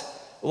says?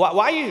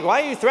 Why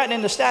are you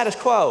threatening the status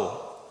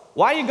quo?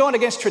 Why are you going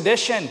against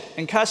tradition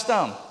and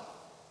custom?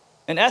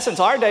 In essence,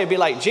 our day would be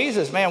like,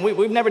 Jesus, man,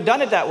 we've never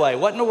done it that way.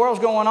 What in the world's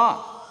going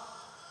on?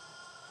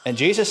 And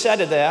Jesus said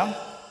to them,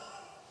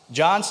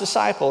 John's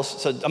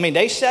disciples,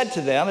 they said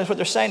to them, is what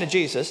they're saying to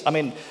Jesus.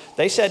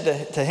 They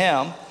said to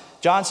him,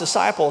 John's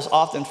disciples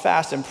often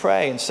fast and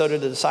pray, and so do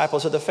the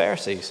disciples of the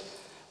Pharisees.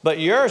 But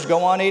yours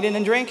go on eating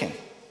and drinking.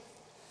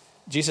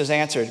 Jesus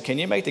answered, can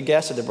you make the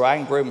guests of the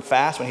bridegroom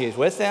fast when he is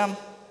with them?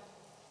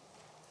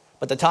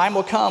 But the time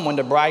will come when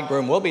the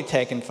bridegroom will be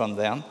taken from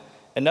them.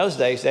 In those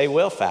days they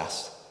will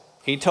fast.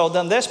 He told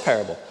them this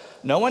parable.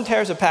 No one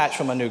tears a patch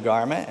from a new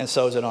garment and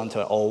sews it onto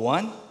an old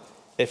one.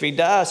 If he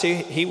does,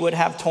 he would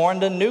have torn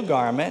the new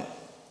garment,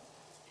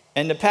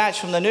 and the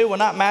patch from the new will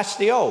not match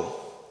the old.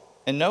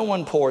 And no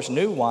one pours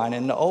new wine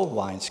in the old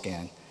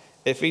wineskin.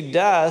 If he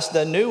does,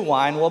 the new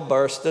wine will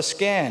burst the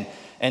skin,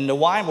 and the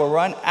wine will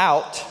run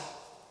out,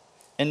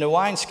 and the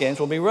wineskins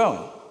will be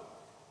ruined.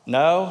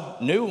 No,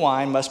 new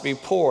wine must be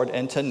poured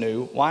into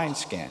new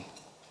wineskin.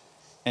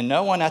 And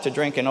no one after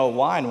drinking old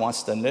wine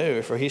wants the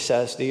new, for he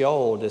says the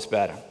old is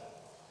better.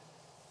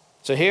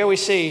 So here we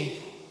see,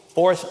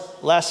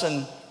 fourth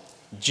lesson,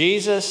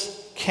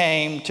 Jesus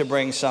came to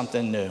bring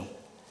something new.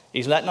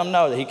 He's letting them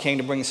know that he came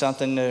to bring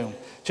something new.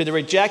 To the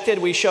rejected,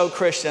 we show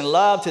Christian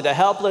love. To the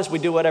helpless, we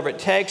do whatever it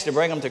takes to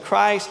bring them to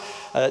Christ.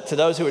 To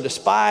those who are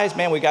despised,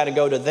 man, we got to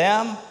go to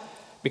them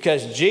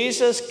because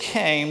Jesus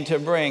came to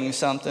bring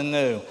something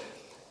new.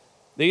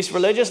 These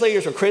religious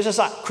leaders were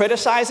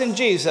criticizing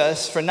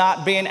Jesus for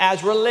not being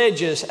as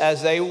religious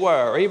as they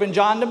were, or even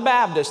John the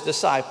Baptist's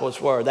disciples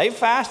were. They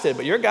fasted,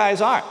 but your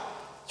guys aren't.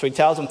 So he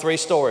tells them three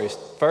stories.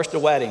 First, the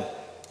wedding.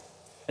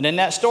 And in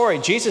that story,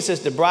 Jesus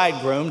is the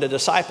bridegroom, the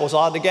disciples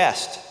are the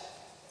guests.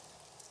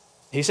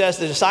 He says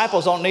the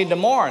disciples don't need to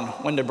mourn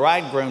when the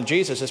bridegroom,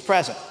 Jesus, is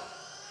present.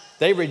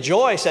 They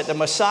rejoice that the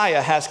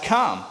Messiah has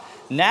come.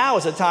 Now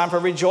is the time for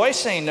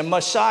rejoicing. The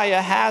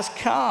Messiah has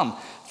come.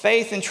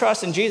 Faith and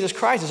trust in Jesus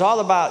Christ is all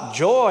about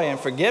joy and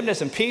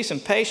forgiveness and peace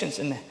and patience.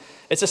 And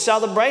it's a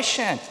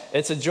celebration.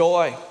 It's a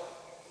joy.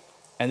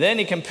 And then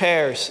he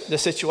compares the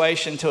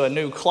situation to a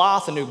new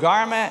cloth, a new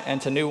garment,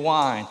 and to new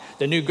wine.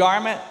 The new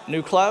garment,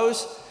 new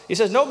clothes. He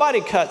says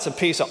nobody cuts a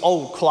piece of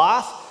old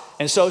cloth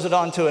and sews it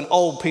onto an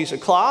old piece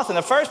of cloth. In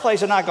the first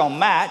place, they're not going to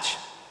match.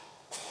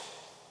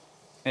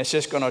 And it's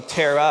just going to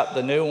tear up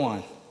the new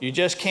one. You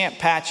just can't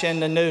patch in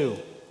the new.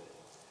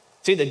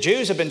 See, the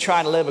Jews have been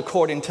trying to live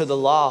according to the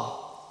law.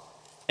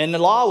 And the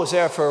law was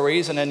there for a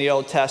reason in the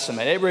Old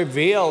Testament. It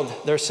revealed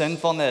their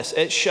sinfulness.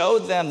 It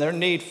showed them their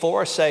need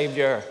for a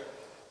Savior.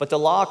 But the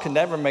law could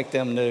never make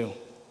them new.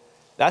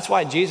 That's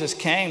why Jesus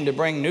came to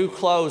bring new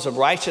clothes of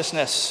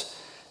righteousness.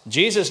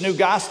 Jesus' new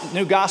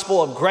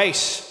gospel of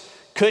grace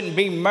couldn't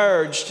be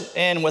merged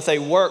in with a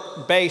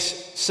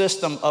work-based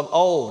system of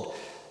old.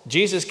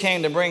 Jesus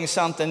came to bring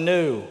something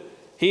new.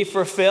 He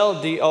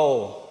fulfilled the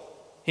old.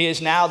 He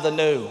is now the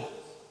new.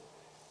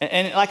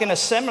 And like in a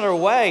similar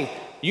way,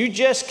 you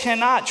just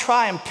cannot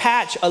try and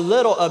patch a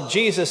little of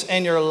Jesus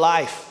in your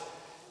life.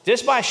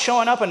 Just by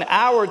showing up an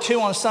hour or two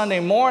on Sunday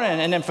morning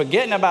and then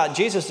forgetting about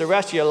Jesus the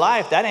rest of your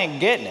life, that ain't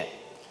getting it.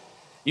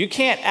 You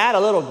can't add a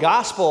little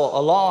gospel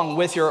along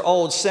with your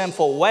old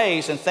sinful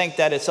ways and think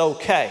that it's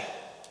okay.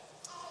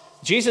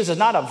 Jesus is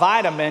not a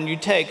vitamin you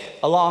take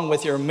along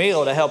with your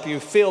meal to help you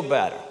feel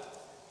better.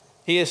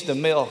 He is the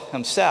meal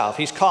himself.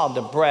 He's called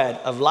the bread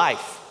of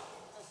life.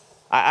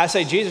 I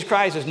say Jesus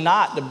Christ is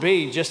not to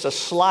be just a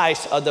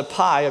slice of the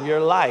pie of your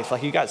life.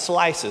 Like you got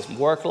slices,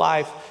 work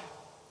life,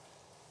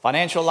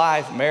 financial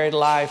life, married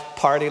life,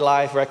 party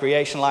life,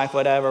 recreation life,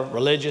 whatever,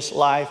 religious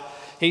life.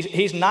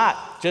 He's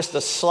not just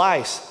a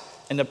slice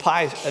in the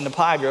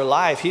pie of your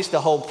life. He's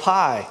the whole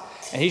pie,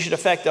 and he should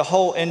affect the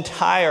whole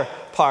entire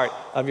part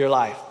of your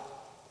life.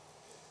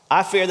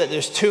 I fear that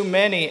there's too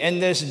many in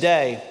this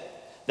day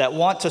that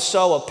want to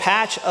sew a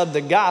patch of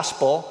the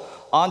gospel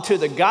onto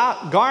the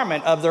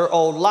garment of their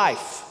old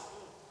life.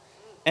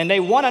 And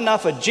they want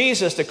enough of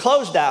Jesus to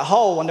close that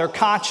hole in their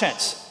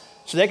conscience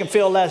so they can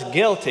feel less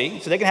guilty,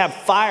 so they can have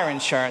fire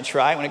insurance,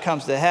 right, when it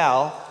comes to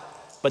hell.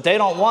 But they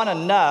don't want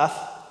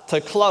enough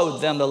to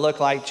clothe them to look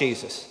like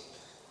Jesus.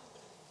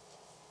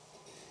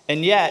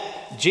 And yet,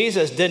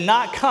 Jesus did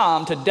not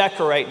come to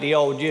decorate the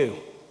old you.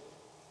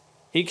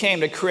 He came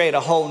to create a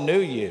whole new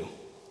you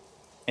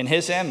in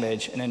his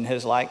image and in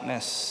his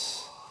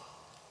likeness.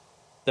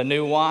 The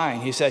new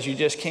wine, he says you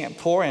just can't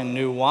pour in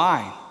new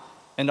wine.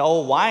 In the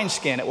old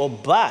wineskin, it will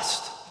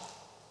bust.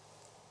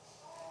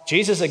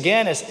 Jesus,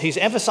 again, he's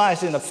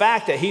emphasizing the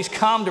fact that he's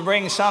come to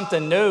bring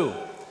something new.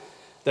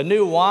 The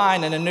new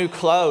wine and the new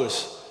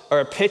clothes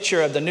are a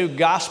picture of the new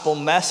gospel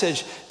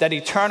message that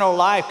eternal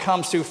life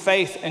comes through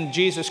faith in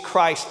Jesus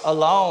Christ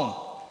alone.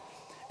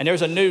 And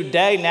there's a new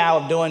day now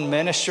of doing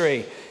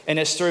ministry, and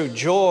it's through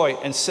joy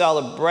and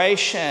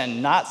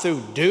celebration, not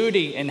through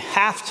duty and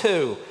have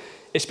to.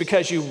 It's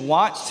because you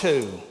want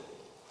to.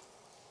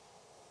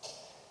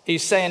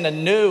 He's saying the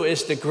new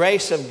is the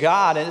grace of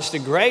God, and it's the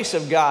grace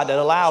of God that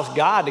allows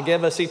God to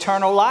give us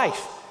eternal life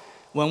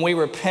when we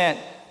repent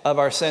of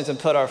our sins and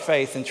put our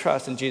faith and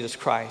trust in Jesus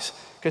Christ.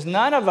 Because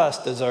none of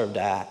us deserve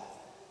that,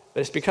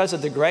 but it's because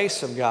of the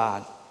grace of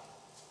God.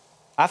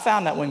 I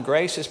found that when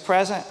grace is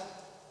present,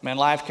 man,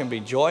 life can be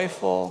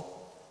joyful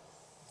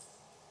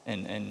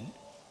and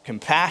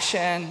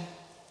compassion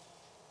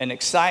and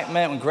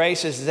excitement. When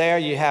grace is there,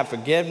 you have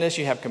forgiveness,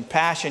 you have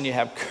compassion, you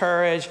have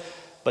courage.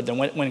 But then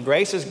when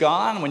grace is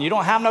gone, when you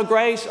don't have no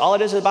grace, all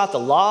it is about the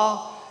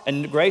law,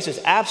 and grace is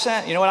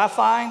absent, you know what I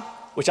find?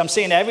 Which I'm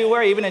seeing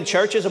everywhere, even in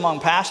churches,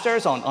 among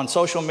pastors, on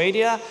social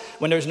media.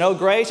 When there's no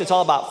grace, it's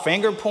all about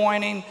finger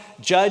pointing,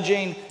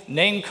 judging,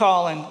 name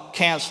calling,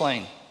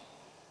 canceling.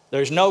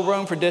 There's no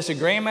room for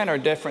disagreement or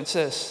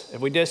differences.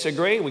 If we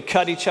disagree, we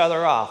cut each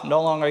other off,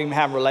 no longer even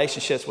have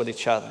relationships with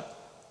each other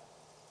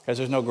because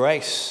there's no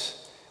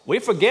grace. We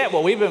forget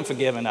what we've been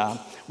forgiven of.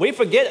 We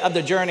forget of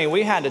the journey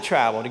we had to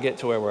travel to get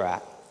to where we're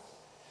at.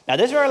 Now,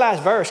 this very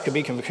last verse could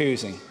be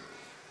confusing.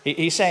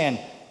 He's saying,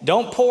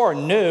 don't pour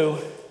new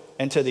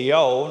into the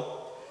old.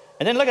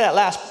 And then look at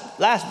that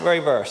last very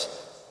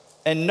verse.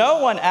 And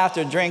no one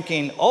after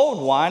drinking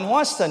old wine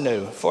wants the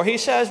new, for he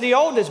says the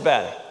old is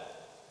better.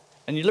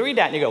 And you read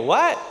that and you go,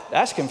 what?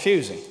 That's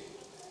confusing.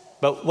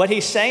 But what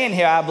he's saying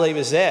here, I believe,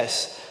 is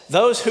this.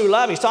 Those who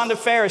love, he's talking to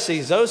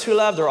Pharisees, those who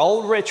love their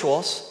old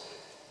rituals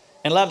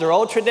and love their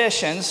old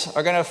traditions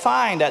are going to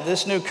find that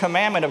this new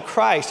commandment of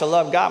Christ to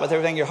love God with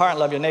everything in your heart and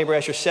love your neighbor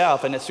as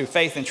yourself, and it's through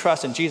faith and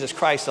trust in Jesus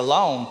Christ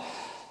alone,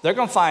 they're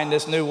going to find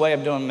this new way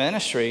of doing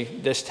ministry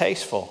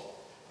distasteful.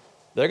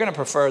 They're going to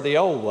prefer the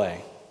old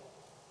way.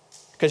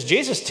 Because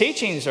Jesus'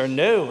 teachings are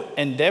new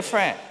and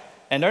different,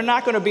 and they're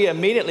not going to be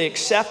immediately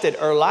accepted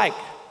or liked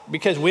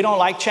because we don't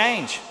like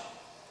change.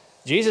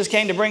 Jesus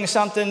came to bring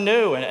something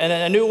new, and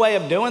a new way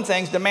of doing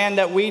things demand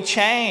that we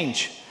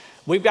change.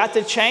 We've got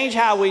to change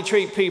how we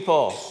treat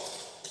people.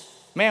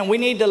 Man, we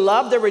need to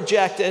love the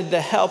rejected, the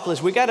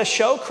helpless. We got to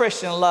show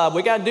Christian love.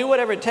 We got to do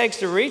whatever it takes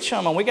to reach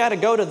them, and we got to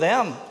go to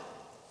them.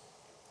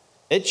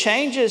 It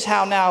changes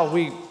how now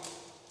we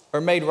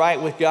are made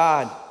right with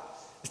God.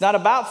 It's not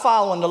about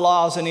following the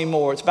laws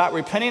anymore. It's about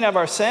repenting of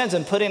our sins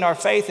and putting our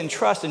faith and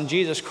trust in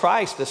Jesus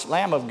Christ, this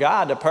Lamb of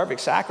God, the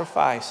perfect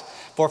sacrifice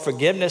for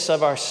forgiveness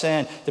of our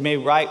sin, to be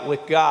right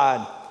with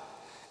God.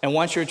 And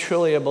once you're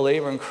truly a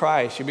believer in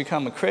Christ, you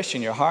become a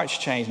Christian, your heart's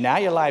changed. Now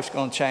your life's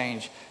going to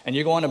change, and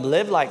you're going to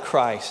live like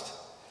Christ.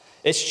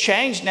 It's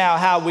changed now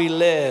how we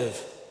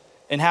live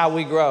and how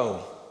we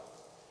grow.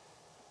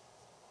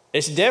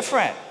 It's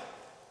different,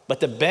 but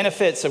the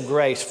benefits of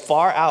grace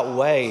far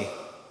outweigh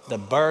the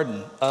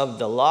burden of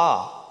the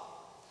law.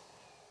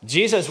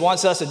 Jesus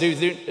wants us to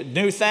do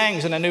new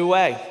things in a new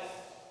way.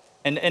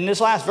 And this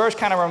last verse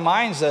kind of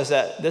reminds us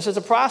that this is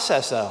a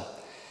process, though.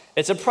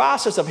 It's a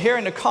process of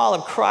hearing the call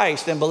of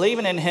Christ and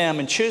believing in him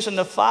and choosing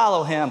to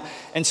follow him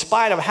in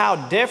spite of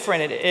how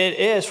different it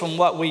is from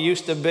what we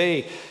used to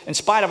be, in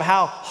spite of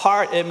how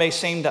hard it may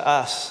seem to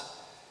us.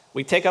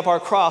 We take up our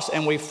cross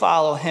and we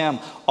follow him,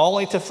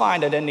 only to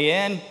find that in the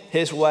end,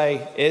 his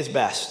way is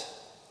best.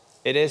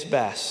 It is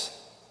best.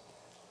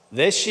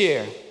 This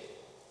year,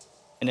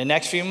 in the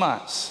next few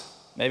months,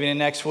 maybe in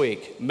the next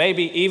week,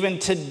 maybe even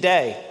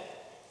today,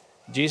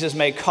 Jesus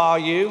may call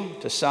you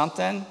to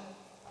something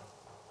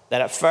that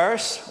at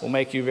first will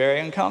make you very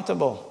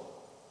uncomfortable.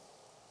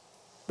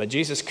 But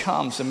Jesus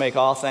comes to make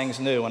all things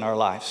new in our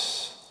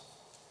lives.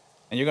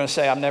 And you're going to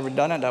say, I've never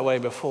done it that way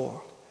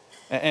before.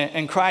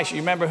 In Christ, you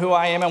remember who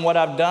I am and what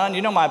I've done?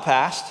 You know my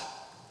past.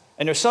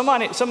 And there's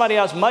somebody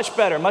else much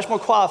better, much more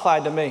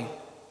qualified to me.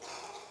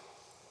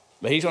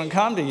 But he's going to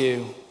come to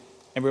you.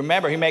 And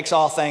remember, he makes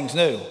all things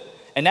new.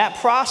 And that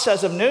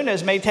process of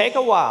newness may take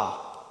a while.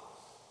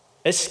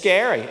 It's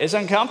scary. It's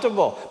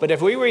uncomfortable. But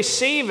if we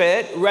receive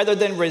it rather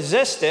than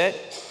resist it,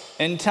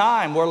 in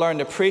time, we'll learn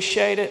to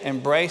appreciate it,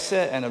 embrace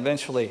it, and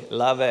eventually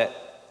love it.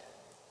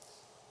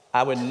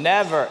 I would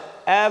never,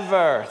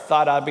 ever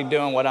thought I'd be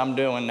doing what I'm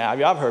doing now.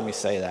 Y'all have heard me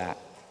say that.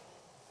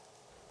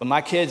 But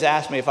my kids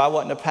ask me if I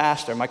wasn't a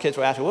pastor. My kids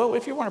would ask me, well,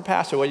 if you weren't a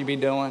pastor, what would you be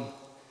doing?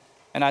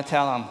 And I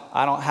tell them,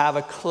 I don't have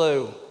a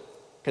clue,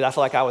 because I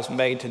feel like I was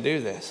made to do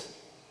this.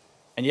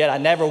 And yet I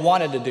never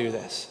wanted to do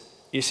this.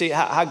 You see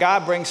how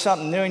God brings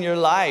something new in your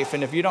life,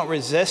 and if you don't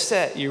resist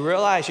it, you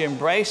realize you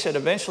embrace it,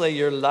 eventually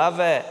you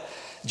love it.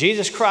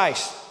 Jesus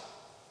Christ,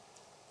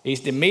 he's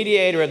the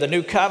mediator of the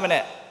new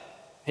covenant.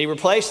 He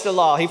replaced the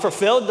law. He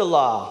fulfilled the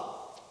law.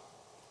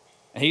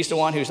 And he's the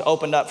one who's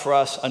opened up for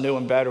us a new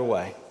and better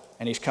way,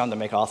 and he's come to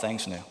make all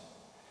things new.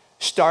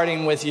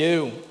 Starting with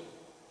you,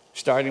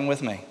 starting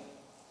with me.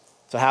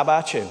 So how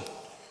about you?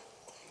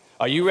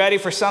 Are you ready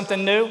for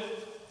something new?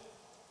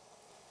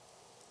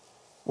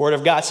 Word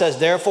of God says,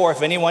 therefore,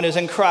 if anyone is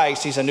in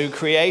Christ, he's a new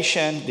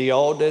creation. The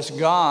old is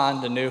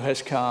gone, the new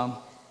has come.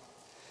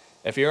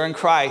 If you're in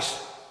Christ,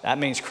 that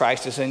means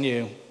Christ is in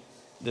you.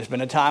 There's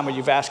been a time where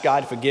you've asked God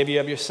to forgive you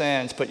of your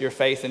sins, put your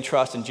faith and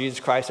trust in Jesus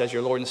Christ as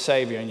your Lord and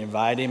Savior, and you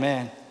invite him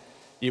in.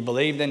 You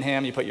believed in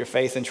him, you put your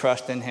faith and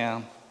trust in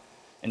him,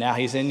 and now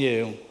he's in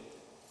you,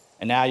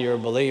 and now you're a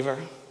believer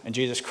in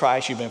Jesus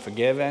Christ. You've been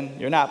forgiven.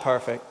 You're not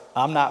perfect.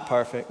 I'm not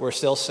perfect. We're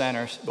still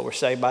sinners, but we're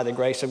saved by the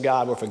grace of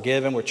God. We're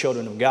forgiven. We're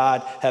children of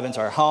God. Heaven's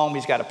our home.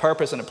 He's got a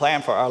purpose and a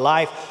plan for our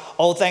life.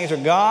 Old things are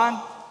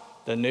gone.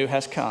 The new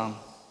has come.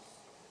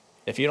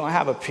 If you don't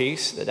have a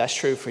peace that's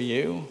true for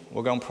you,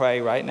 we're going to pray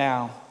right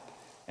now,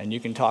 and you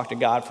can talk to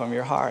God from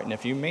your heart. And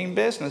if you mean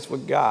business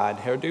with God,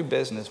 he'll do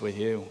business with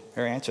you.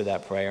 He'll answer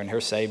that prayer, and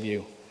he'll save you.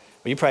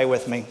 Will you pray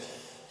with me?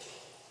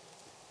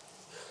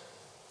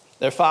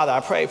 Dear Father, I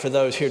pray for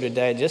those here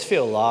today just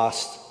feel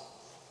lost.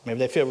 Maybe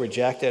they feel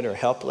rejected or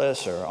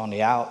helpless or on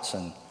the outs.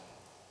 And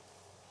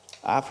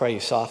I pray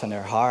you soften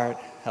their heart,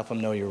 help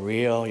them know you're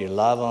real, you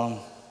love them,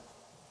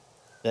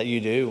 that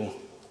you do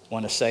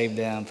want to save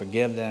them,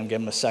 forgive them, give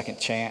them a second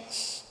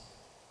chance.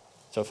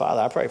 So,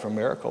 Father, I pray for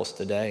miracles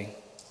today.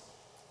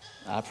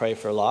 I pray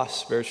for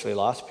spiritually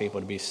lost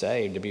people to be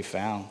saved, to be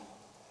found.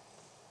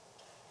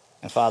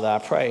 And, Father, I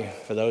pray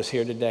for those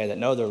here today that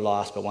know they're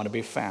lost but want to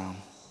be found.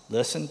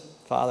 Listen,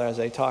 Father, as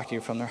they talk to you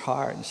from their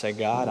heart and say,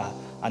 God,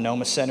 I know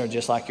I'm a sinner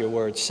just like your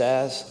word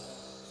says.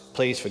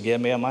 Please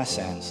forgive me of my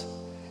sins.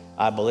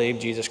 I believe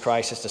Jesus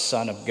Christ is the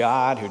Son of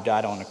God who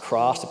died on the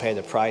cross to pay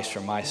the price for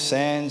my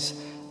sins.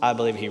 I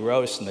believe he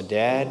rose from the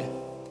dead.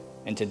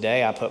 And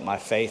today I put my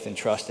faith and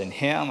trust in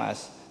him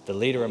as the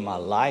leader of my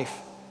life,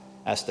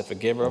 as the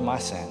forgiver of my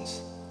sins,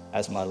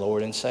 as my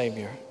Lord and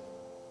Savior.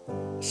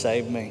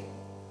 Save me.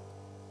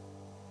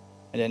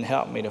 And then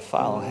help me to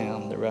follow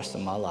him the rest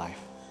of my life.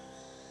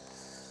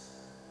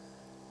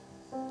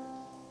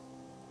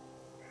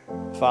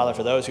 Father,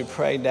 for those who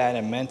prayed that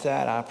and meant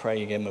that, I pray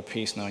you give them a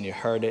peace knowing you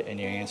heard it and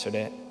you answered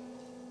it.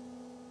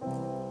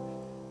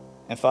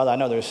 And Father, I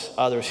know there's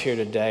others here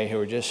today who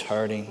are just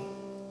hurting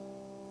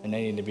and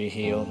they need to be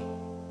healed.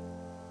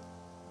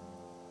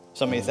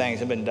 So many things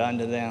have been done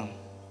to them.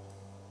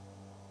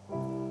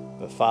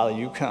 But Father,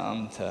 you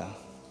come to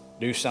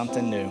do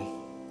something new.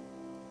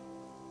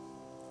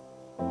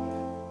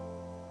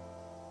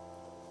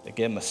 To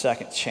give them a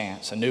second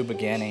chance, a new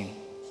beginning.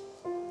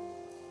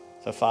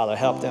 So, Father,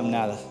 help them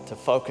now to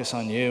focus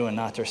on you and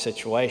not their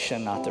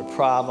situation, not their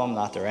problem,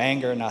 not their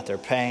anger, not their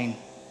pain.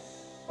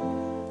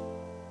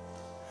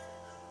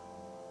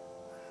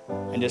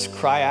 And just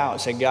cry out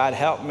and say, God,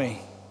 help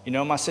me. You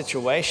know my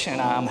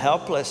situation. I'm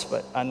helpless,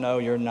 but I know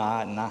you're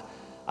not. And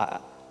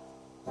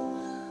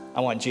I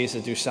want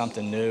Jesus to do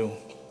something new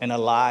and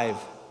alive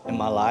in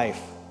my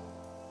life.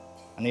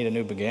 I need a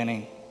new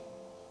beginning.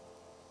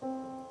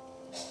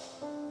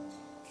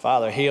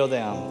 Father, heal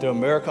them. Do a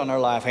miracle in their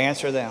life.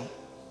 Answer them.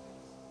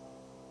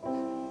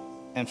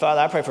 And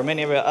Father, I pray for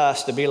many of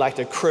us to be like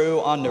the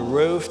crew on the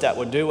roof that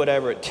will do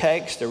whatever it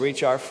takes to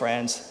reach our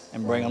friends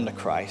and bring them to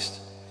Christ.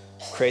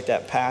 Create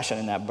that passion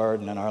and that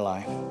burden in our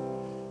life.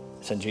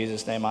 It's in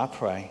Jesus' name I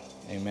pray.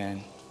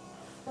 Amen.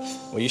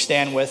 Will you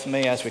stand with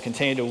me as we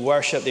continue to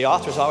worship? The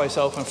altar is always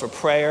open for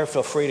prayer.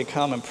 Feel free to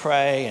come and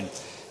pray. And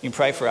you can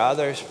pray for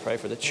others, pray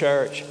for the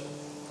church,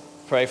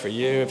 pray for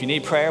you. If you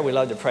need prayer, we'd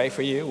love to pray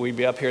for you. We'd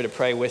be up here to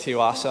pray with you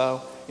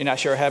also. You're not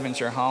sure heaven's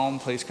your home,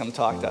 please come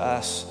talk to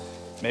us.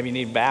 Maybe you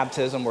need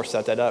baptism, we'll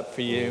set that up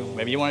for you.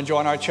 Maybe you want to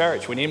join our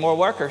church. We need more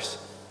workers.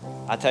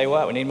 I tell you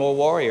what, we need more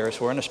warriors.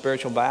 We're in a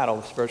spiritual battle,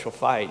 a spiritual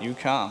fight. You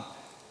come.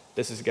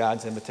 This is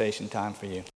God's invitation time for you.